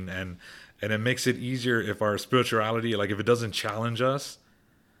reasoning, and it makes it easier if our spirituality, like if it doesn't challenge us,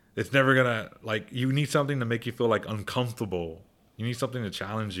 it's never gonna, like, you need something to make you feel like uncomfortable. You need something to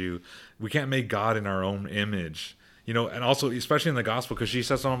challenge you. We can't make God in our own image, and also, especially in the gospel, because she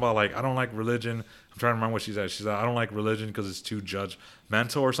said something about, like, I don't like religion. I'm trying to remember what she said. She said, I don't like religion because it's too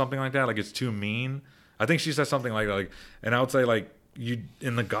judgmental or something like that. Like, it's too mean. I think she said something like, and I would say, like, you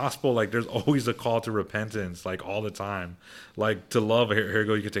in the gospel, like, there's always a call to repentance, like, all the time. Like, to love, here you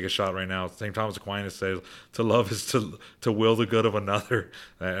go, you can take a shot right now. St. Thomas Aquinas says, to love is to will the good of another,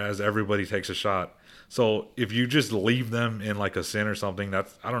 as everybody takes a shot. So if you just leave them in like a sin or something,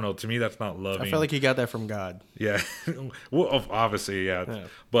 that's, I don't know, to me that's not loving. I feel like you got that from God. Yeah. Well, obviously, yeah.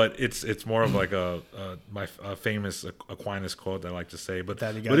 But it's more of like my famous Aquinas quote that I like to say. But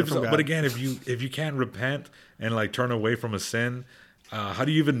again, if you can't repent and like turn away from a sin, how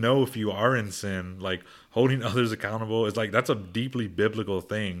do you even know if you are in sin? Like, holding others accountable is like, that's a deeply biblical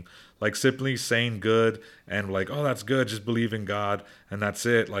thing. Like, simply saying good and like, oh, that's good, just believe in God and that's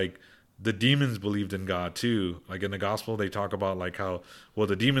it. Like, the demons believed in God too. Like, in the gospel, they talk about like how, well,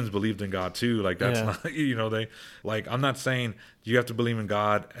 the demons believed in God too. Like, that's not, they, like, I'm not saying you have to believe in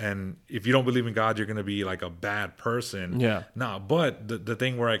God, and if you don't believe in God, you're going to be like a bad person. Yeah. No, but the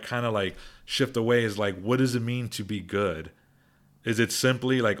thing where I kind of like shift away is like, what does it mean to be good? Is it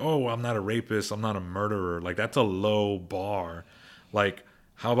simply like, oh, I'm not a rapist, I'm not a murderer? Like, that's a low bar. Like,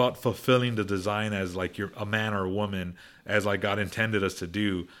 how about fulfilling the design as like you're a man or a woman, as like God intended us to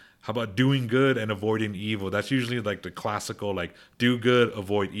do? How about doing good and avoiding evil? That's usually like the classical, like, do good,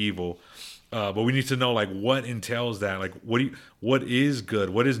 avoid evil. But we need to know, like, what entails that. Like, what is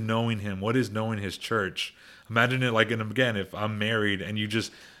good? What is knowing Him? What is knowing His church? Imagine it like, and again, if I'm married and you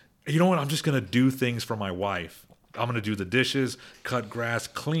know what? I'm just going to do things for my wife. I'm going to do the dishes, cut grass,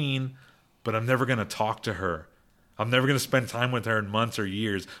 clean, but I'm never going to talk to her. I'm never going to spend time with her in months or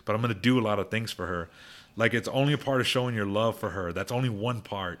years, but I'm going to do a lot of things for her. Like, it's only a part of showing your love for her. That's only one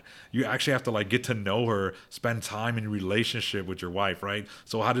part. You actually have to like get to know her, spend time in relationship with your wife, right?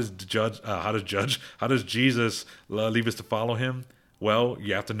 So how does Jesus leave us to follow Him? Well,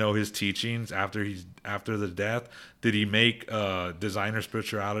 you have to know His teachings after the death. Did He make designer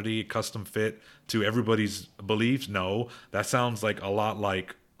spirituality custom fit to everybody's beliefs? No. That sounds like a lot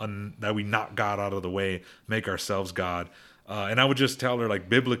like that we knock God out of the way, make ourselves God. And I would just tell her, like,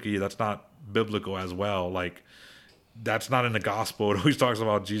 biblically, that's not biblical as well. Like, that's not in the gospel. It always talks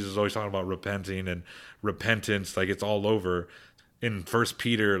about Jesus always talking about repenting and repentance. Like, it's all over. In 1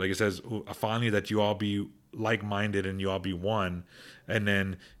 Peter, like, it says, finally, that you all be like-minded and you all be one. And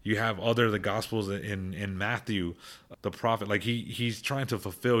then you have the gospels in Matthew, the prophet, like he's trying to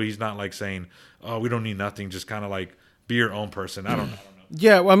fulfill. He's not like saying, oh, we don't need nothing, just kind of like be your own person. I don't know.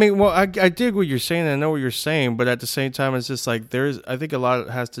 Yeah, well, I mean, I dig what you're saying. I know what you're saying, but at the same time, it's just like I think a lot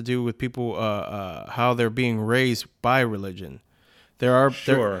has to do with people, how they're being raised by religion. I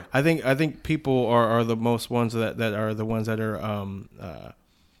think people are the most ones that are the ones that are,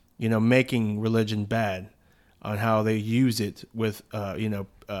 making religion bad, on how they use it with,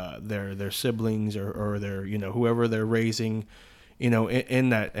 their siblings or their, whoever they're raising, in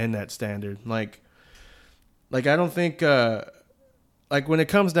that standard. Like I don't think. Like, when it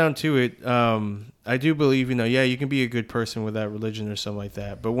comes down to it, I do believe, you can be a good person without religion or something like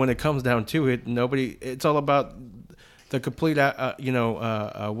that. But when it comes down to it, it's all about the complete,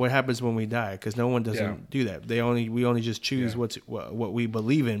 what happens when we die, because no one doesn't do that. We only just choose what we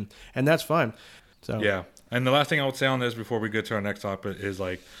believe in, and that's fine. So yeah. And the last thing I would say on this before we get to our next topic is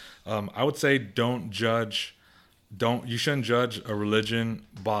like, I would say you shouldn't judge a religion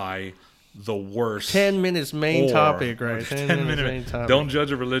by the worst. 10 minutes main topic, right? 10 minutes main topic. Don't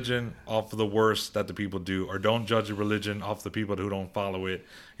judge a religion off of the worst that the people do, or don't judge a religion off the people who don't follow it.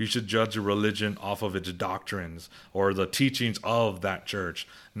 You should judge a religion off of its doctrines or the teachings of that church,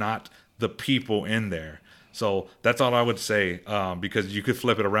 not the people in there. So that's all I would say, because you could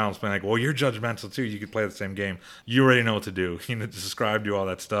flip it around, saying like, well, you're judgmental too. You could play the same game. You already know what to do. Describe to all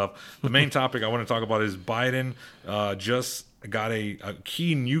that stuff. The main topic I want to talk about is Biden just got a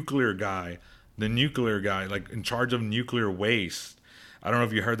key nuclear guy, like in charge of nuclear waste. I don't know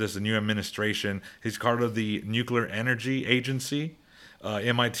if you heard this, the new administration. He's part of the Nuclear Energy Agency,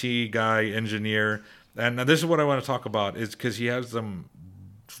 MIT guy, engineer. And this is what I want to talk about, is because he has some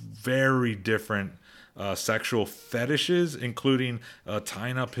very different sexual fetishes, including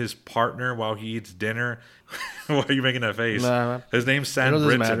tying up his partner while he eats dinner. Why are you making that face? His name's Sam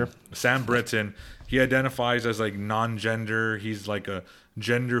Britton. Sam Britton. He identifies as like non-gender. He's like a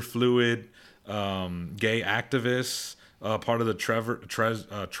gender fluid gay activist, part of the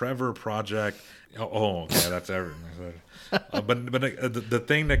Trevor Project. Oh, okay, that's everything. But the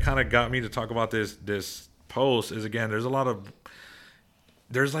thing that kind of got me to talk about this post is, again, there's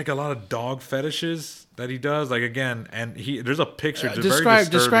like a lot of dog fetishes that he does, like, again, and there's a picture. Describe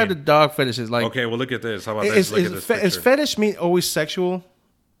the dog fetishes. Like, okay, well, look at this. How about this? Look at this picture. Is fetish mean always sexual?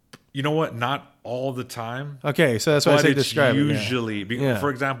 You know what? Not all the time. Okay, so that's why I say describe. Usually, for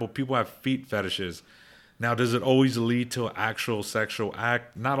example, people have feet fetishes. Now, does it always lead to an actual sexual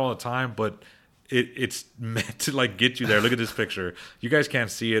act? Not all the time, but it's meant to like get you there. Look at this picture. You guys can't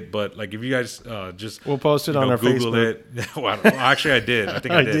see it, but like if you guys we'll post it on our Google Facebook. It. Well, actually, I did. I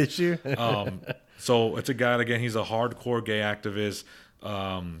think I did. Did you? So it's a guy, again, he's a hardcore gay activist.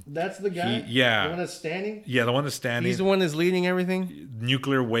 That's the guy? The one that's standing? Yeah, the one that's standing. He's the one that's leading everything?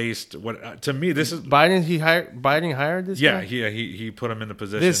 Nuclear waste. What to me, this is Biden hired this guy? Yeah, he put him in the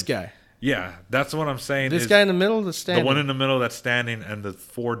position. This guy. Yeah, that's what I'm saying. This guy in the middle that's standing. The one in the middle that's standing, and the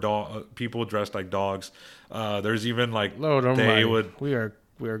 4 people dressed like dogs. There's even like we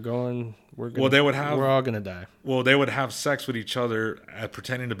are going. We're all gonna die. Well, they would have sex with each other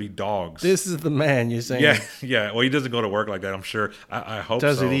pretending to be dogs. This is the man you're saying. Yeah. Well, he doesn't go to work like that, I'm sure. I hope.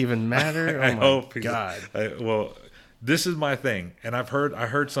 Does it even matter? I hope. God. Well, this is my thing, and I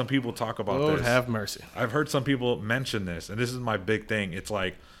heard some people talk about this. Lord have mercy. I've heard some people mention this, and this is my big thing. It's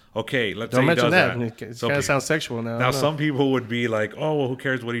like, okay, let's don't say mention he does that. It kind of sounds sexual now. Now, some people would be like, "Oh, well, who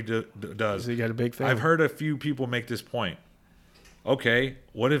cares what he does?" So you got a big thing. I've heard a few people make this point. Okay,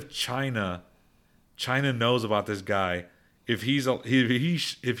 what if China knows about this guy? If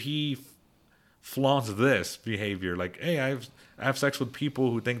he flaunts this behavior, like, hey, I have sex with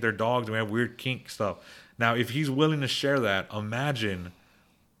people who think they're dogs and we have weird kink stuff. Now, if he's willing to share that, imagine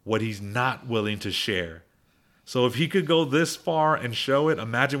what he's not willing to share. So if he could go this far and show it,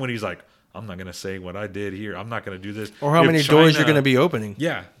 imagine when he's like, I'm not going to say what I did here. I'm not going to do this. Or how many doors you're going to be opening.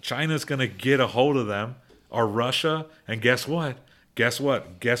 Yeah. China's going to get a hold of them, or Russia. And guess what? Guess what?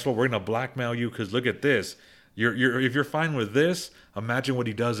 We're going to blackmail you because look at this. If you're fine with this, imagine what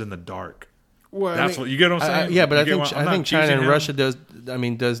he does in the dark. Well, that's what you get what I'm saying? Yeah, but I think China and Russia does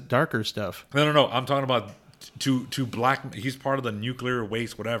darker stuff. No. I'm talking about to black. He's part of the nuclear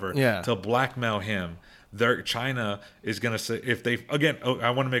waste, whatever. Yeah. To blackmail him. China is going to say, if they, again, I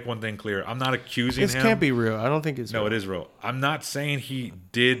want to make one thing clear. I'm not accusing him. This can't be real. I don't think it's real. No, it is real. I'm not saying he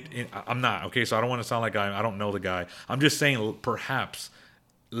did. I'm not. Okay, so I don't want to sound like I don't know the guy. I'm just saying perhaps,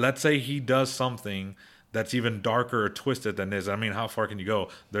 let's say he does something that's even darker or twisted than this. I mean, how far can you go?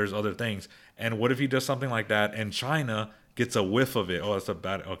 There's other things. And what if he does something like that and China gets a whiff of it? Oh, that's a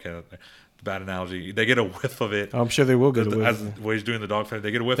bad analogy. They get a whiff of it. I'm sure they will get a whiff. As what he's doing the dog fight,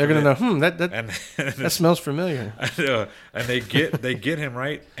 they get a whiff. They're of it. They're gonna know. That smells familiar. And they get him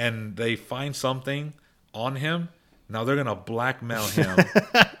right, and they find something on him. Now they're gonna blackmail him.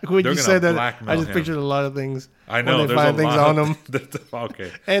 When you said that, I just pictured a lot of things. I know. When they find things on them.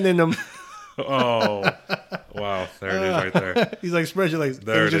 Okay. And in them. Oh, wow! There it is, right there. He's like, spread your legs.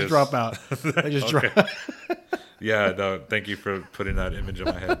 There it just drop out. They just drop. Yeah. No. Thank you for putting that image in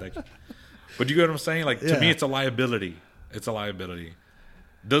my head. Thank you. But you get what I'm saying? Like, to me, it's a liability. It's a liability.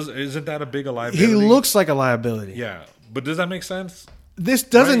 Isn't that a big liability? He looks like a liability. Yeah. But does that make sense? This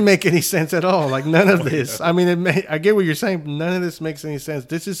doesn't make any sense at all. Like, none of this. I mean, I get what you're saying, but none of this makes any sense.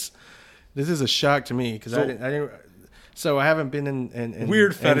 This is a shock to me because I didn't. So I haven't been in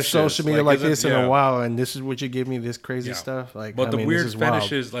weird fetishes, social media like this in a while, and this is what you give me, this crazy stuff. Like, but the weird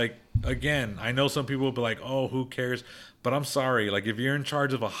fetishes, like, again, I know some people will be like, "Oh, who cares?" But I'm sorry, like, if you're in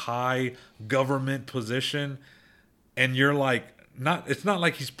charge of a high government position, and you're like, it's not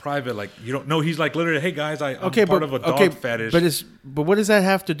like he's private. Like, you don't know, he's like literally, "Hey guys, I'm part of a dog fetish." But what does that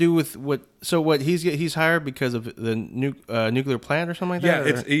have to do with what? So what? He's hired because of the nuclear plant or something like that.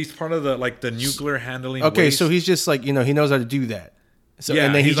 Yeah, he's part of the nuclear handling. Okay, waste. so he's just like, he knows how to do that. So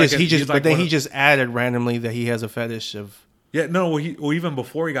and then he just added randomly that he has a fetish of. Yeah, no. Well, even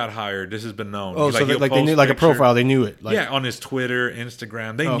before he got hired, this has been known. Oh, so they knew, like a profile, they knew it. Like, on his Twitter,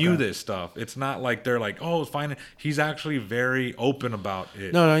 Instagram, they knew this stuff. It's not like they're like, oh, it's fine. He's actually very open about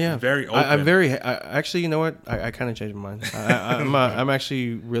it. No, yeah, very open. Actually, you know what? I kind of changed my mind. I'm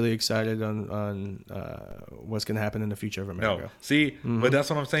actually really excited on what's going to happen in the future of America. No, see, but that's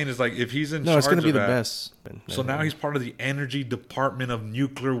what I'm saying is like if he's in charge, it's going to be the best. So now he's part of the energy department of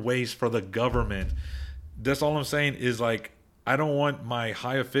nuclear waste for the government. That's all I'm saying is like. I don't want my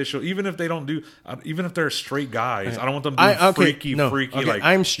high official, even if they don't do, even if they're straight guys, I don't want them doing freaky. Like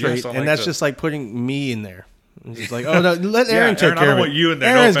I'm straight, and that's just like putting me in there. It's just like, oh no, let Aaron take care of it. I don't want you in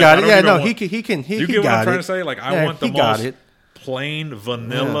there. Aaron's got it. Yeah, no, he can. You get what I'm trying to say? Like, I want the most plain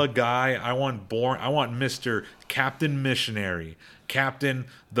vanilla guy. I want Mr. Captain Missionary. Captain,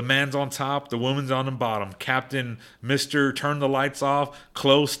 the man's on top, the woman's on the bottom. Captain, Mr. Turn the lights off,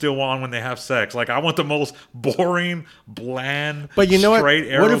 clothes still on when they have sex. Like, I want the most boring, bland, but you know straight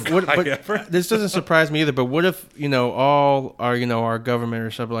arrow guy ever. This doesn't surprise me either, but what if, all our, our government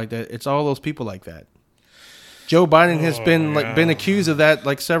or something like that, it's all those people like that? Joe Biden has been accused of that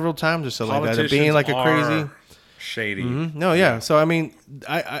like several times or so like that, of being like a crazy... shady. Mm-hmm. No, yeah. So I mean,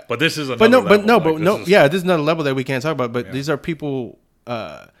 but this is another level. Yeah, this is another level that we can't talk about. But these are people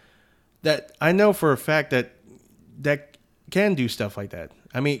that I know for a fact that can do stuff like that.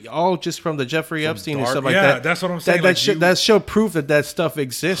 I mean, all just from the Jeffrey Epstein and stuff like that. Yeah, that's what I'm saying. That show proof that stuff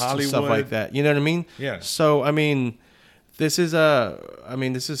exists Hollywood, and stuff like that. You know what I mean? Yeah. So I mean, this is. And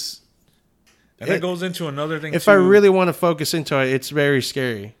that goes into another thing. If I really want to focus into it, it's very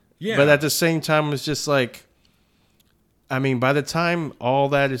scary. Yeah. But at the same time, it's just like. I mean, by the time all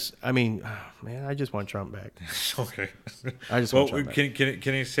that is, I mean, man, I just want Trump back. Okay. I just want Trump back.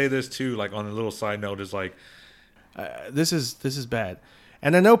 Can you say this too? Like on a little side note, is like, this is bad,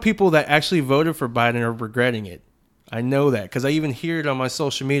 and I know people that actually voted for Biden are regretting it. I know that because I even hear it on my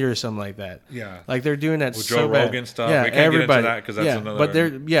social media or something like that. Yeah, like they're doing that. With so Joe Rogan stuff. Yeah, we can't get into that because that's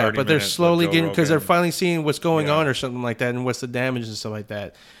another. But they're slowly getting because they're finally seeing what's going on or something like that, and what's the damage and stuff like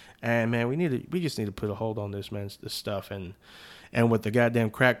that. And man, we just need to put a hold on this stuff and with the goddamn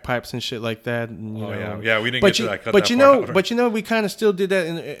crack pipes and shit like that. And, we didn't get to that. But we kind of still did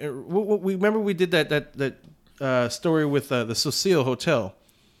that. We remember we did that story with the Cecile Hotel.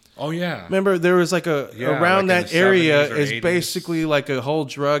 Oh yeah. Remember there was like around like that area is 80s. Basically like a whole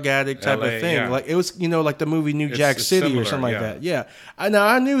drug addict type of thing. Yeah. Like it was like the movie New Jack City similar, or something like that. Yeah.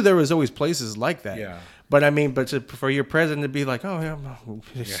 I knew there was always places like that. Yeah. But I mean, for your president to be like, oh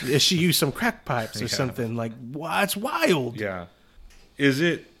yeah, she used some crack pipes or something, like, it's wild. Yeah.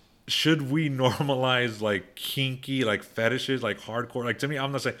 Should we normalize like kinky, like fetishes, like hardcore? Like to me,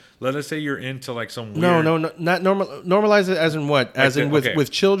 I'm not saying. Let us say you're into like some weird. No, not normal. Normalize it as in what? As in with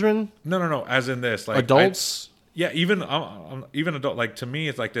children? No. As in this, like adults. Even adult. Like to me,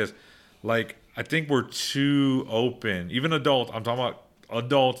 it's like this. Like I think we're too open. Even adult. I'm talking about.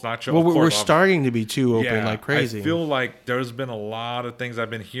 Adults, not children. Well, we're starting to be too open like crazy. I feel like there's been a lot of things I've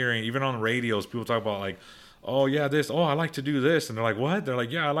been hearing, even on radios. People talk about like, oh yeah, I like to do this, and they're like, what? They're like,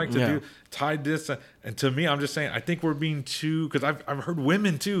 yeah, I like to do tie this, and to me, I'm just saying, I think we're being too because I've heard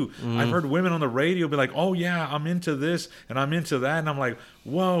women too. I've heard women on the radio be like, oh yeah, I'm into this and I'm into that, and I'm like,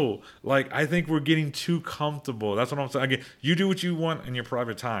 whoa, like I think we're getting too comfortable. That's what I'm saying. Again, you do what you want in your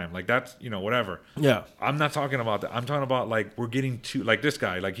private time, like that's whatever. Yeah, I'm not talking about that. I'm talking about like we're getting too like this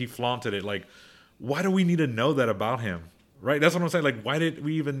guy, like he flaunted it. Like, why do we need to know that about him? Right, that's what I'm saying. Like, why did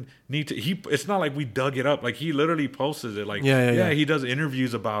we even need to? It's not like we dug it up. Like, he literally posted it. Like, he does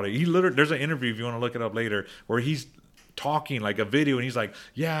interviews about it. There's an interview if you want to look it up later where he's talking like a video and he's like,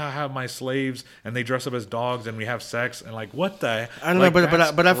 yeah, I have my slaves and they dress up as dogs and we have sex and like what the? I don't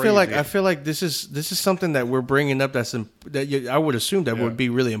know, but I feel like this is something that we're bringing up I would assume that would be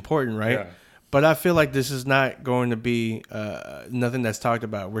really important, right? Yeah. But I feel like this is not going to be nothing that's talked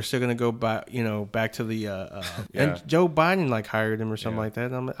about. We're still going to go back to the and Joe Biden like hired him or something like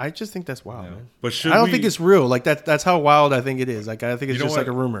that. I just think that's wild, man. But I don't think it's real. Like that's how wild I think it is. Like I think it's just like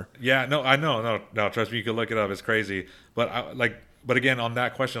a rumor. Yeah, no, I know, no. Trust me, you can look it up. It's crazy. But but again, on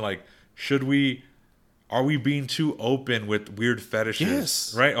that question, like, are we being too open with weird fetishes?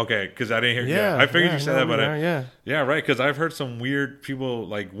 Yes. Right? Okay, because I didn't hear. Yeah, I figured you said that, but yeah, right. Because I've heard some weird people,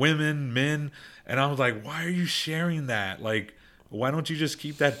 like women, men, and I was like, why are you sharing that? Like, why don't you just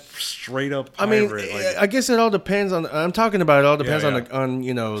keep that straight up private? I mean, I guess it all depends on. I'm talking about it all depends on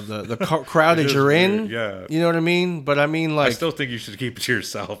the crowd that you're in. Yeah, you know what I mean. But I mean, like, I still think you should keep it to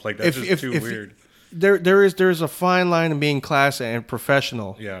yourself. Like that's just too weird. There's a fine line in being classy and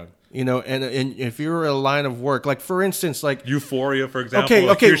professional. Yeah. And if you're a line of work, like for instance, like Euphoria, for example.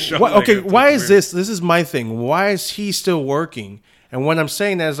 Okay. Why is this? This is my thing. Why is he still working? And what I'm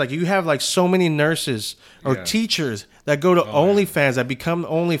saying that is like you have like so many nurses or teachers that go to OnlyFans that become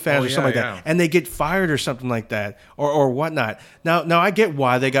OnlyFans or something like that, and they get fired or something like that or whatnot. Now I get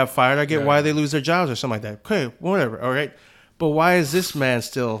why they got fired. I get why they lose their jobs or something like that. Okay, whatever. All right, but why is this man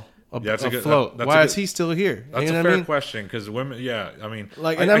still? Afloat. Why is he still here? That's a fair question because women. Yeah, I mean,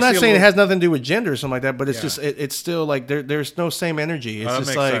 like, and I'm not saying it has nothing to do with gender or something like that, but it's just it's still like there's no same energy. It's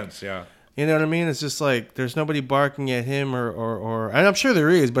just that makes sense. Yeah, You know what I mean? It's just like there's nobody barking at him or and I'm sure there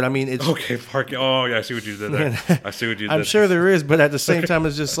is, but I mean it's okay, barking. Oh yeah, I see what you did there. I see what you did. I'm sure there is, but at the same time,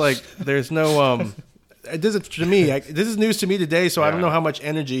 it's just like there's no. It doesn't to me. This is news to me today, so I don't know how much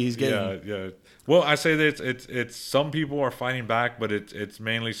energy he's getting. Yeah. Well, I say that it's some people are fighting back, but it's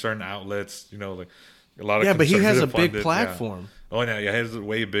mainly certain outlets. You know, like a lot of but he has a big platform. Yeah. Oh yeah, he has a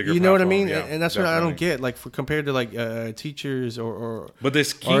way bigger. You know what I mean? Yeah, and that's definitely what I don't get. Like compared to like teachers or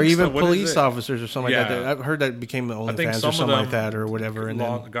even police officers or something like that. I've heard that became the OnlyFans or something like that or whatever. And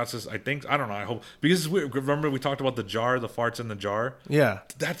then got this. I don't know. I hope because remember we talked about the jar, the farts in the jar. Yeah,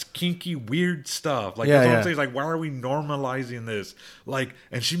 that's kinky, weird stuff. Like that's what I'm saying. Like why are we normalizing this? Like,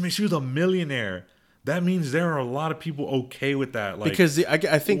 and she was a millionaire. That means there are a lot of people okay with that. Like, because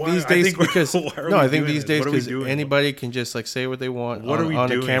I think these days, because anybody can just like say what they want on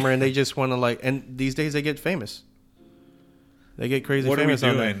the camera, and they just want to like. And these days they get famous. They get crazy famous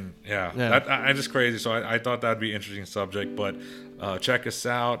on that. Yeah. I just crazy. So I thought that'd be an interesting subject, but check us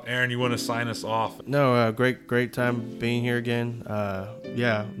out. Aaron, you want to sign us off? No, great time being here again.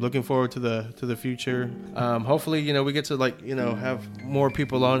 Looking forward to the future. Hopefully, we get to have more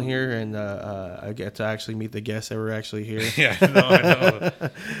people on here, and I get to actually meet the guests that were actually here. I know.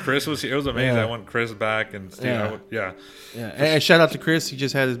 Chris was here. It was amazing. I want Chris back, and Steve. And shout out to Chris. He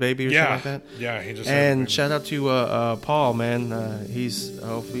just had his baby or something like that. Yeah, he just. And shout out to Paul, man.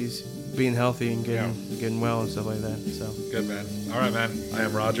 Hopefully he's being healthy and getting well and stuff like that. So good, man. All right, man. I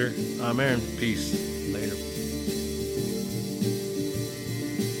am Roger. I'm Aaron. Peace.